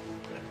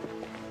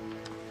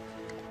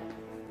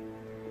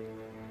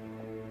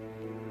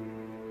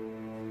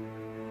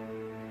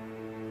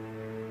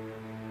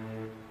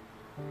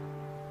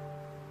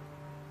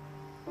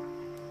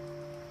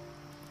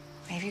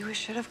 Maybe we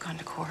should have gone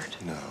to court.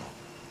 No.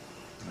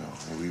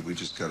 We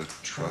just gotta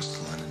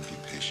trust Len and be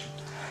patient.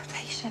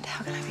 Patient?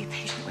 How can I be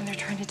patient when they're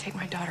trying to take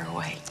my daughter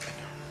away?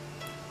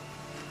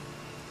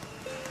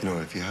 You know,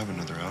 if you have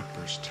another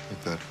outburst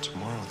like that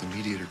tomorrow, the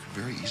mediator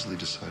could very easily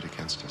decide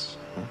against us.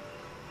 Huh?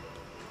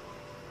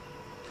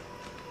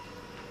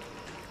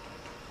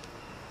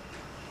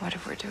 What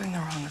if we're doing the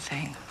wrong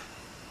thing?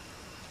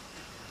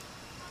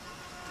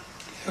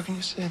 How can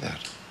you say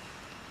that?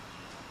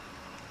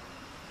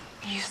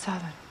 You saw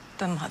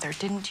the mother,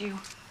 didn't you?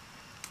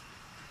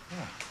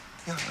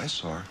 Yeah, I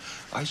saw her.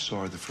 I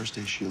saw her the first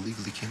day she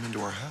illegally came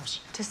into our house.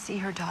 To see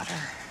her daughter.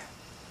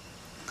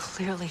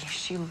 Clearly,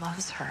 she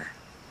loves her.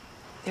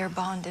 They're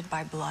bonded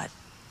by blood.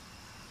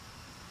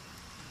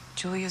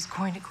 Julia's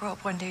going to grow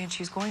up one day and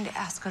she's going to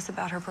ask us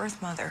about her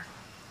birth mother.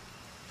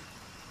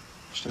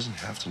 She doesn't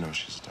have to know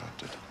she's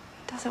adopted.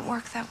 It doesn't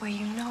work that way,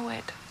 you know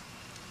it.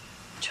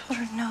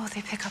 Children know,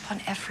 they pick up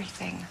on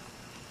everything.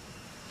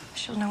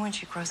 She'll know when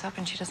she grows up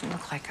and she doesn't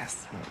look like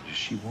us. No,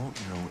 she won't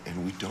know,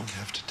 and we don't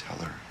have to tell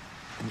her.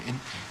 And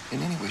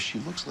in any way, she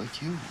looks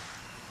like you.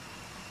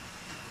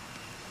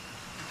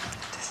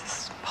 This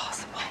is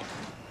impossible.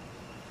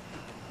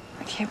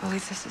 I can't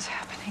believe this is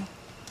happening.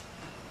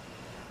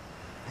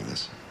 Hey,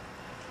 listen.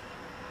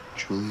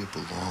 Julia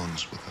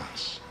belongs with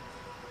us.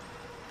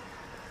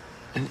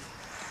 And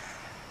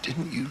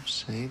didn't you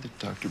say that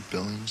Dr.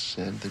 Billings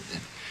said that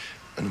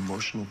an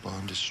emotional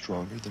bond is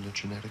stronger than a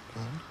genetic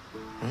bond?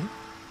 Right?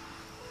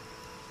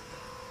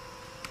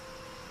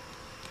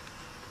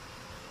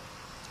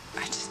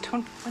 I just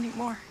don't know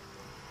anymore.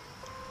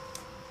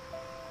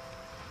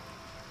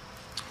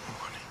 Oh,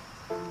 honey.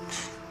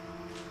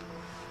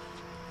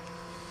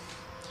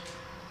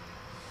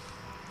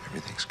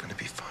 Everything's gonna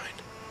be fine.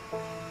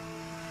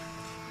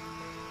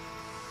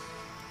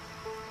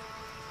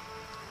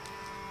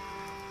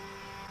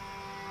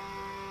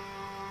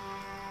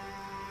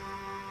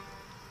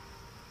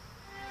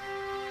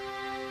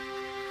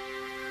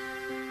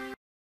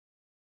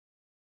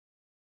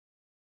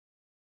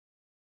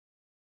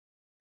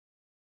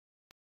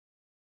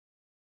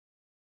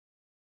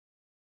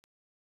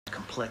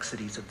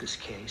 complexities of this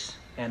case,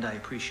 and I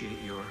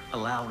appreciate your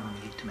allowing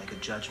me to make a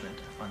judgment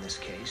on this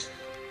case.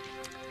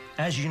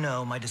 As you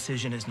know, my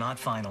decision is not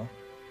final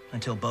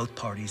until both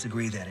parties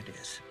agree that it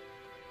is.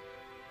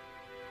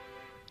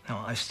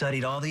 Now, I've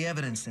studied all the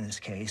evidence in this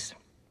case.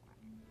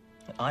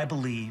 I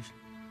believe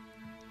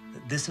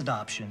that this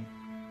adoption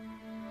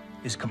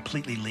is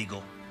completely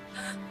legal.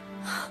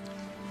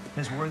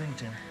 Ms.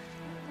 Worthington,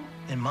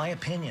 in my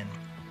opinion,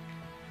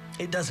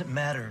 it doesn't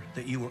matter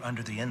that you were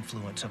under the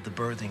influence of the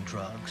birthing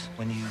drugs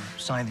when you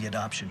signed the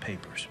adoption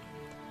papers.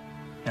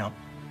 Now,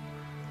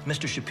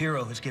 Mr.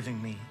 Shapiro has given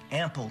me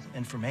ample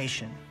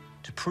information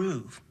to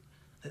prove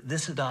that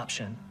this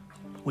adoption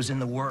was in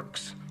the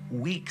works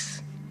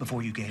weeks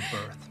before you gave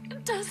birth.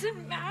 It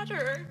doesn't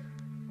matter.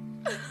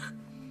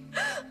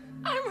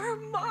 I'm her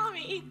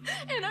mommy,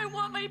 and I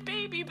want my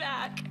baby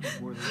back.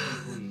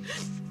 Worthington,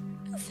 please.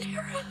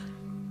 Sarah,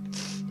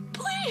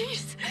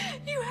 please,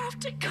 you have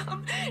to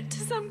come to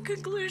some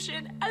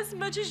conclusion as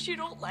much as you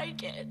don't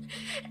like it,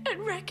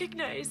 and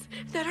recognize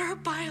that her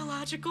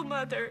biological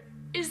mother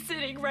is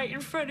sitting right in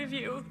front of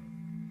you.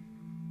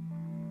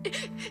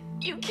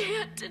 You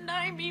can't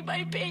deny me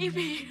my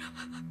baby.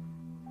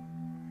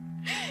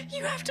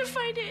 You have to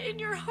find it in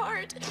your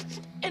heart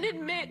and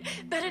admit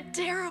that a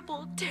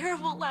terrible,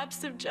 terrible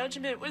lapse of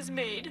judgment was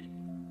made.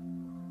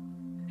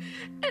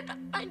 And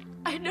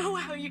I know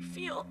how you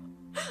feel.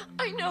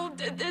 I know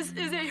that this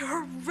is a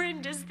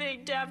horrendous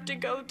thing to have to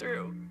go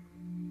through.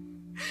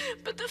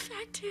 But the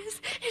fact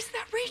is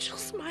that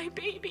Rachel's my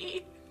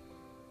baby.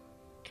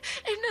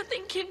 And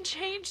nothing can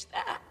change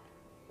that.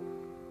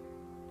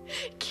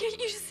 Can't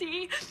you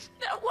see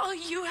that while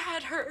you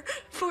had her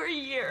for a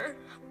year,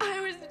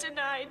 I was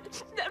denied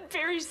that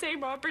very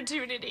same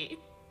opportunity?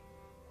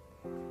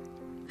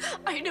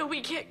 I know we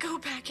can't go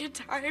back in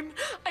time.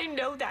 I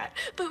know that.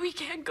 But we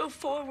can go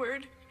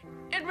forward.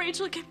 And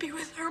Rachel can be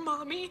with her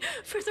mommy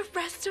for the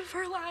rest of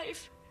her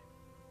life.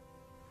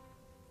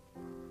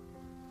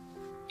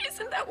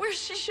 Isn't that where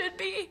she should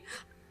be?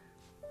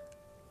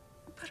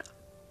 But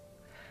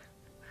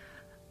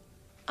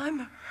I'm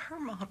her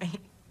mommy.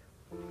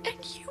 And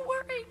you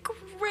were a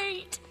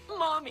great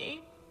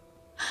mommy.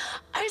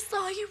 I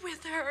saw you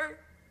with her.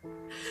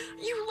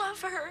 You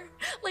love her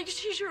like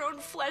she's your own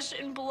flesh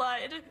and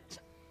blood.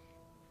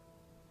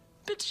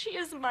 But she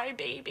is my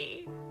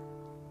baby.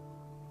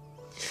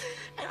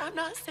 And I'm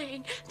not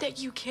saying that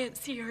you can't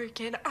see her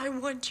again. I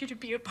want you to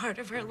be a part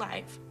of her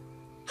life.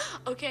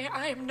 Okay,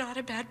 I am not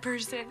a bad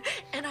person,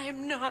 and I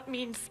am not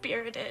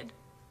mean-spirited.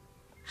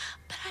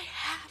 But I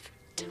have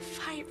to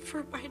fight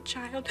for my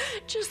child,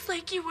 just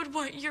like you would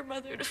want your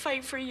mother to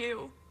fight for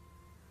you.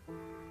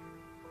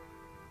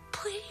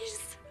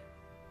 Please.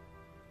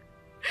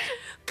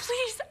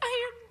 Please,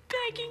 I am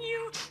begging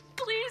you.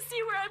 Please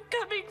see where I'm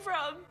coming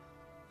from.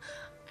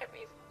 I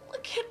mean,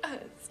 look at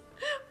us.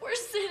 We're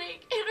sitting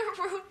in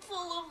a room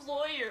full of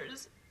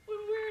lawyers when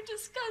we're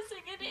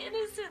discussing an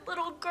innocent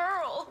little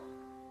girl.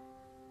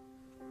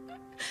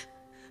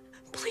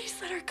 Please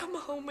let her come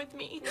home with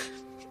me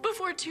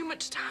before too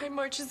much time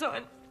marches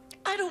on.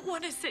 I don't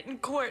want to sit in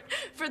court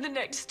for the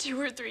next 2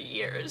 or 3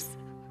 years.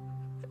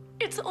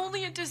 It's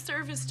only a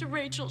disservice to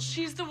Rachel.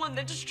 She's the one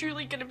that's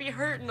truly going to be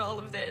hurt in all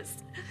of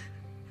this.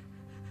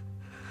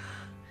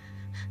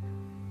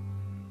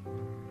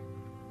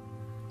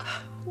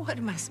 What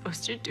am I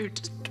supposed to do?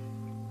 Just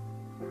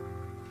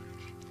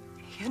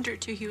hand her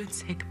to you and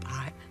say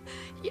goodbye?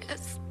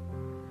 Yes.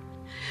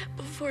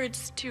 Before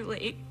it's too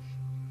late.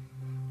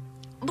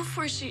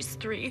 Before she's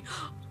 3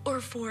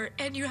 or 4,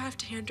 and you have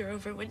to hand her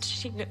over when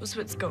she knows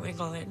what's going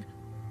on.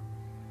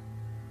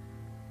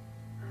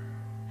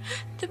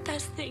 The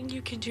best thing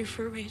you can do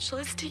for Rachel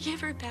is to give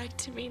her back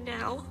to me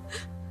now.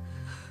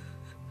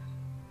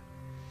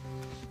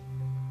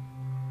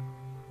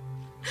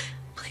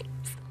 Please.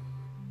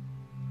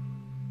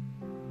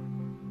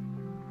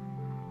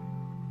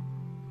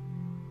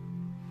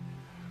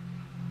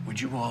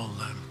 Would you all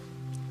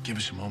give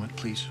us a moment,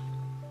 please?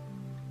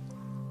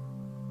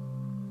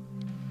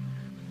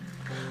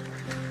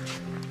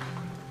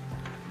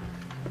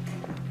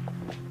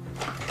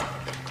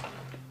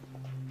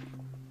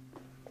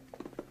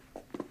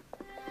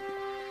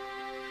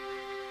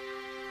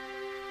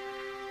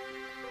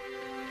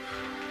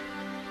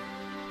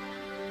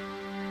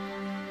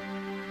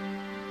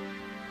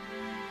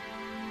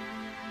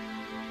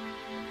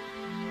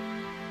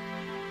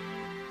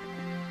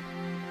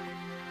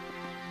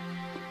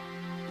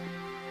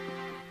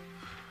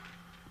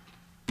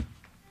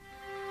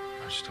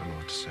 I just don't know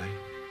what to say.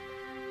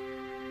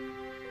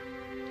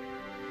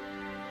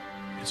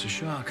 It's a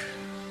shock.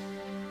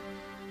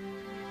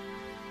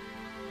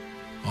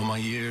 All my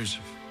years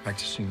of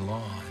practicing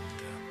law,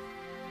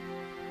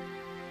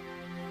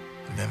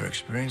 and I've never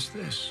experienced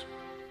this.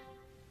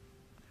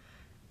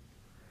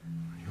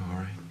 Are you all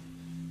right?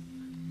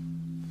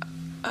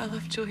 I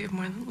love Julia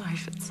more than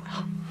life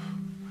itself.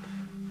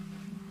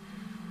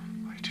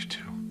 I do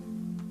too.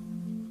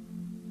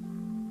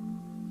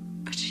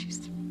 But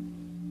she's...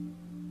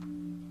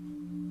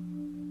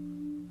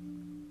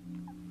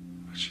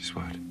 But she's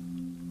what?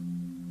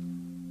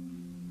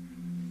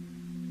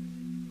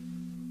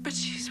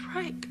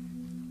 right.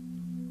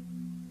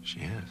 She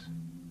is.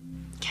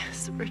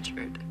 Yes,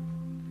 Richard.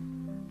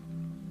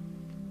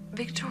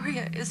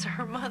 Victoria is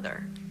her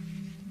mother.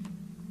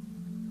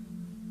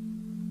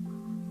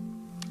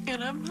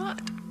 And I'm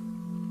not.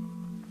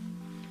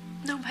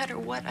 No matter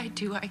what I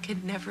do, I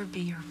could never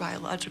be her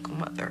biological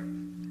mother.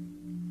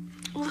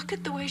 Look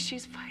at the way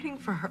she's fighting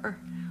for her.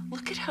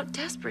 Look at how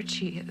desperate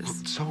she is. Well,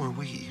 so are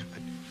we.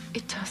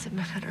 It doesn't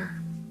matter.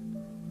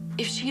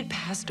 If she had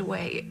passed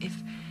away,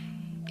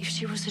 if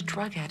she was a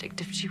drug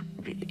addict, if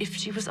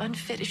she was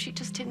unfit, if she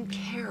just didn't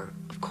care,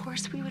 of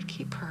course we would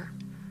keep her.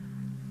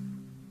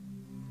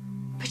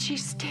 But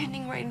she's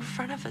standing right in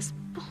front of us,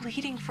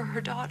 bleeding for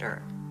her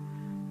daughter.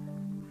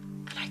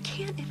 And I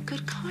can't in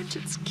good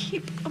conscience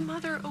keep a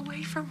mother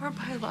away from her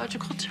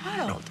biological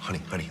child. No,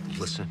 honey,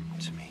 listen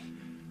to me.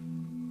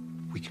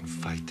 We can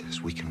fight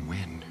this. We can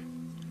win.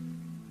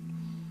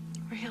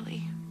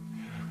 Really?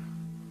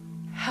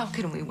 How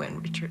can we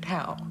win, Richard?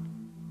 How?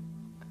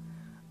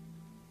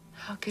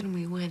 How can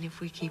we win if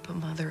we keep a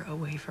mother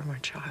away from her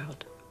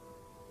child?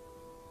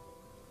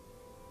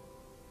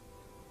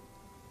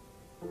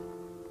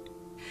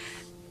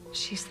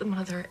 She's the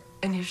mother,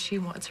 and if she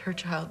wants her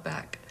child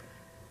back,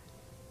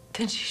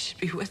 then she should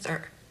be with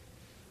her.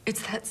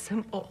 It's that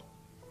simple.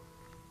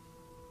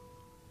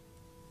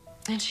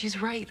 And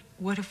she's right.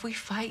 What if we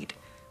fight?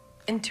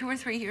 And 2 or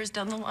 3 years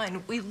down the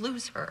line, we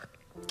lose her.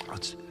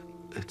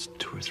 It's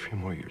 2 or 3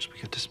 more years we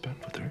get to spend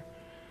with her.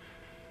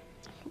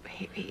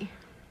 Baby.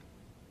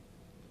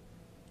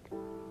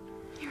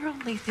 You're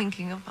only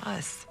thinking of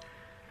us.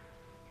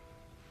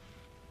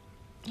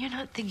 You're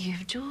not thinking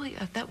of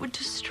Julia. That would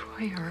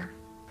destroy her.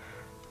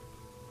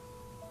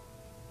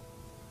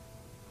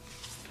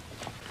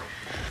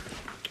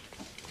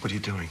 What are you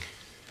doing?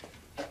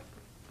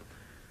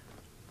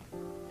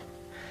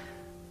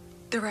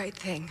 The right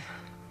thing.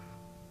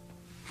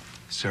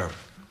 Sarah.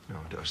 No,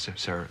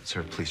 Sarah,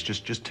 please,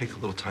 just take a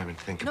little time and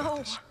think about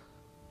this.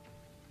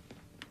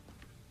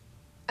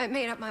 I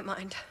made up my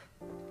mind.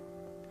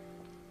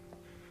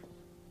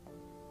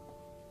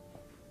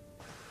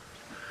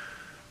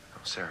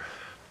 Oh, Sarah.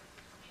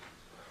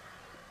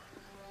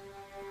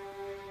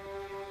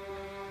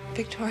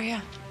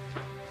 Victoria.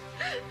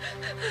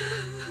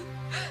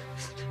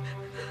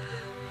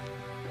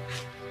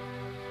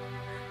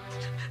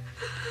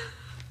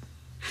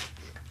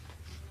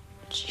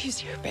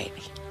 She's your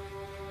baby.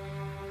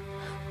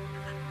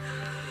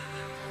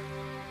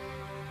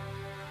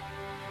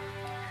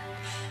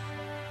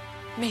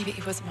 Maybe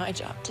it was my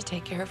job to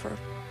take care of her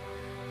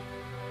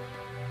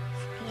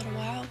for a little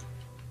while.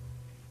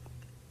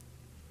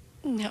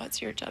 Now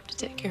it's your job to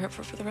take care of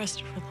her for the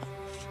rest of her life.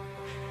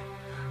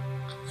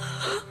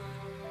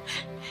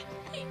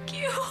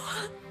 Thank you.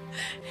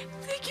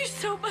 Thank you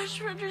so much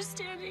for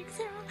understanding,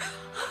 Sarah.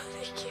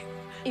 Thank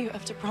you. You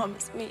have to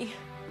promise me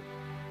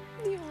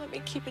you'll let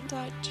me keep in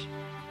touch.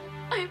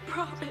 I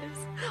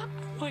promise. I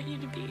want you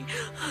to be.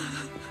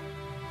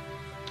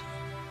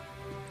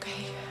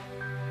 Okay.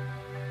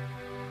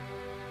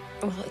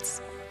 Well,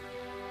 let's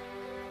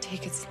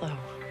take it slow.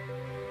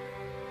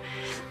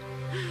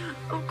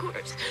 Of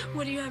course.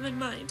 What do you have in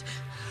mind?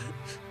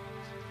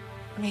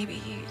 Maybe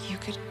you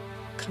could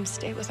come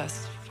stay with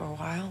us for a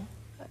while.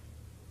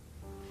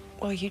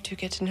 While you two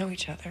get to know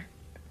each other.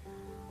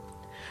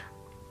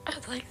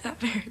 I'd like that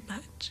very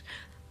much.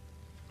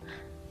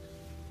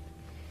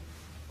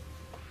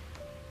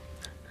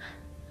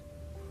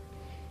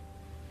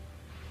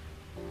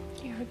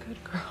 You're a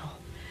good girl.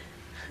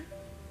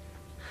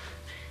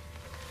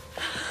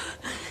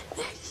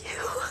 Thank you.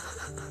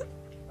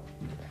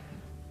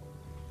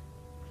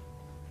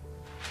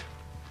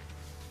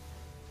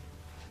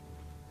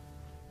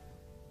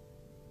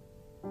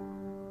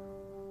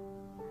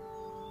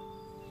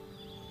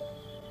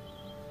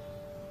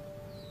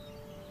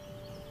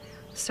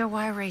 So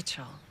why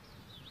Rachel?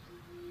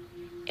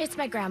 It's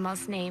my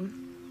grandma's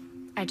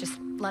name. I just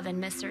love and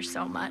miss her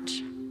so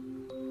much.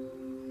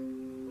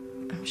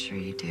 I'm sure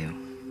you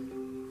do.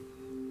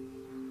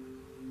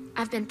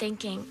 I've been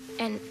thinking,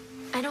 and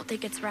I don't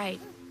think it's right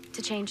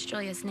to change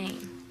Julia's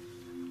name.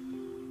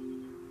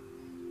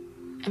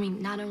 I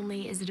mean, not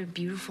only is it a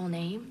beautiful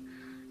name,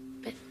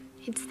 but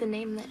it's the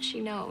name that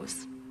she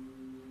knows.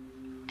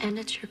 And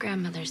it's your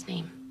grandmother's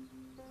name.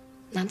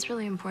 That's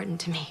really important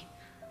to me.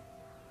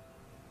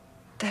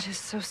 That is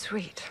so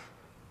sweet.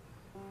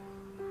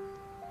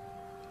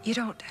 You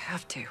don't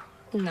have to.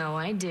 No,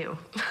 I do.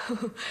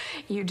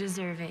 You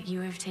deserve it. You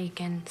have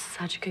taken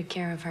such good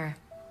care of her.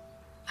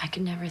 I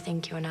could never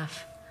thank you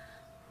enough.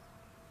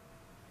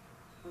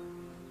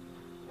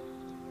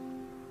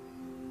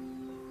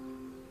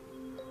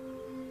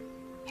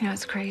 You know,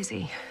 it's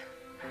crazy.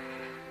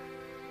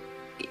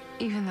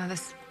 Even though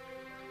this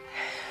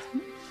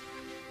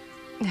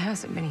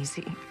hasn't been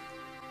easy,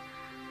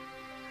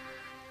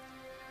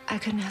 I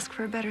couldn't ask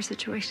for a better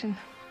situation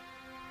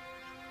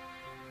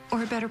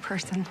or a better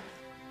person.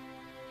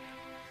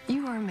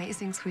 You are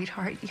amazing,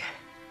 sweetheart.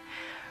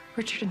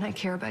 Richard and I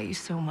care about you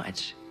so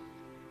much.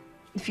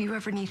 If you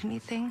ever need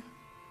anything,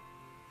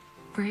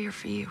 we're here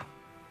for you.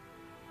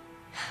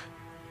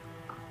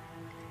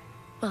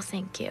 Well,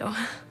 thank you.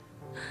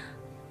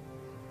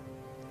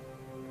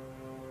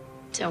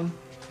 So,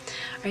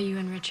 are you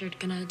and Richard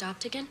gonna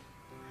adopt again?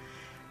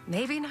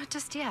 Maybe not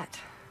just yet.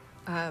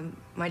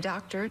 My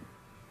doctor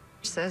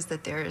says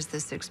that there is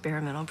this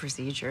experimental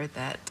procedure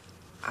that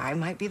I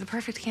might be the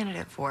perfect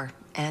candidate for,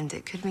 and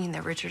it could mean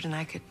that Richard and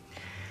I could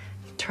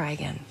try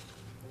again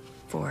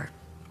for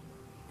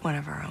one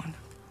of our own.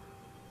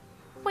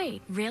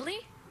 Wait, really?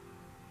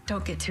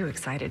 Don't get too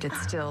excited.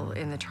 It's still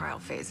in the trial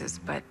phases,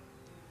 but...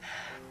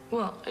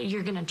 Well,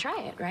 you're gonna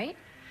try it, right?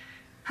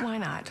 Why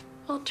not?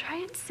 Well, try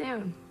it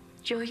soon.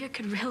 Julia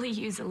could really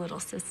use a little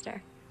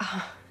sister.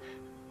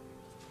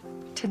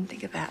 Didn't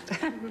think of that.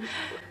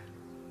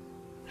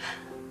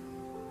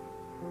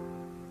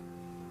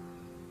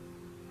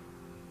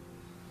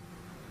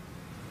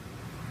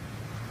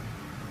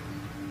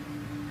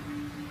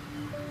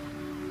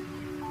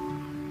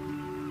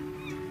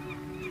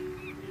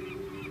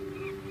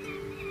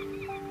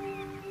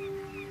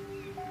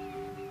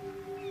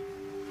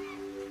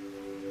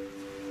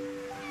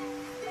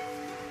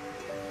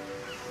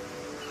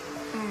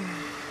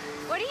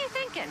 What are you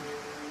thinking?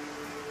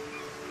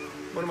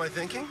 What am I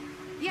thinking?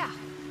 Yeah.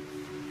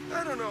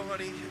 I don't know,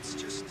 honey. It's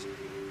just...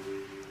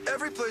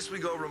 every place we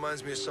go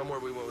reminds me of somewhere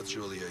we went with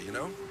Julia, you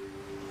know?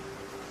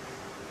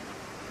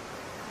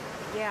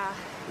 Yeah.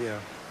 Yeah.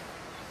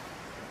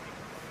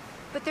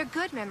 But they're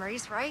good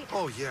memories, right?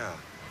 Oh, yeah.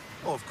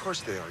 Oh, of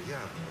course they are,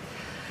 yeah.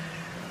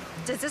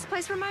 Does this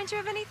place remind you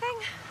of anything?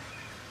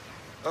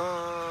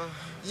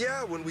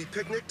 Yeah, when we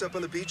picnicked up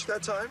on the beach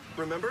that time,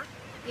 remember?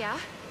 Yeah.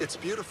 It's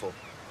beautiful.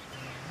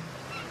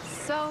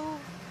 So,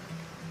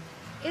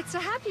 it's a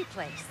happy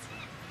place.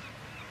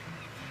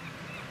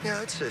 Yeah,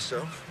 I'd say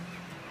so.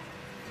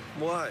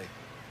 Why?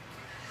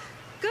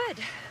 Good.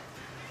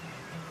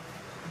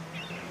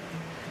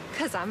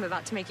 Because I'm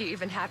about to make you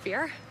even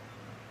happier.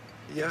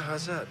 Yeah,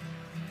 how's that?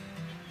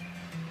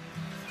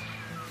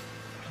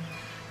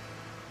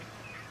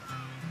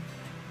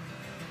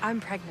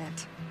 I'm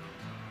pregnant.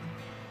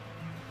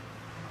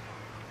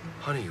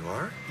 Honey, you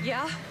are?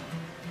 Yeah?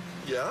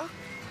 Yeah?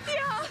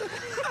 Yeah!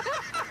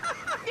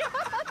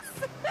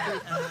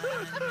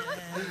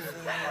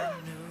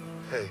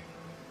 Hey.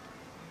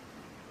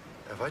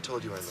 Have I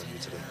told you I love you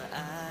today?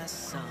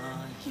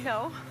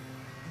 No.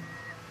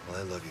 Well,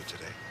 I love you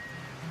today.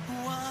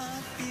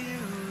 What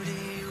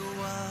beauty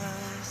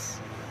was,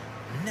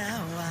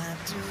 now I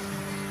do.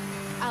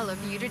 I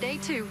love you today,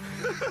 too.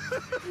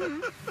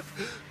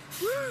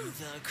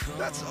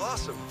 That's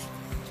awesome.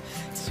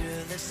 To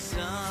the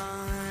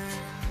sun,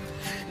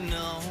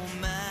 no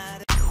matter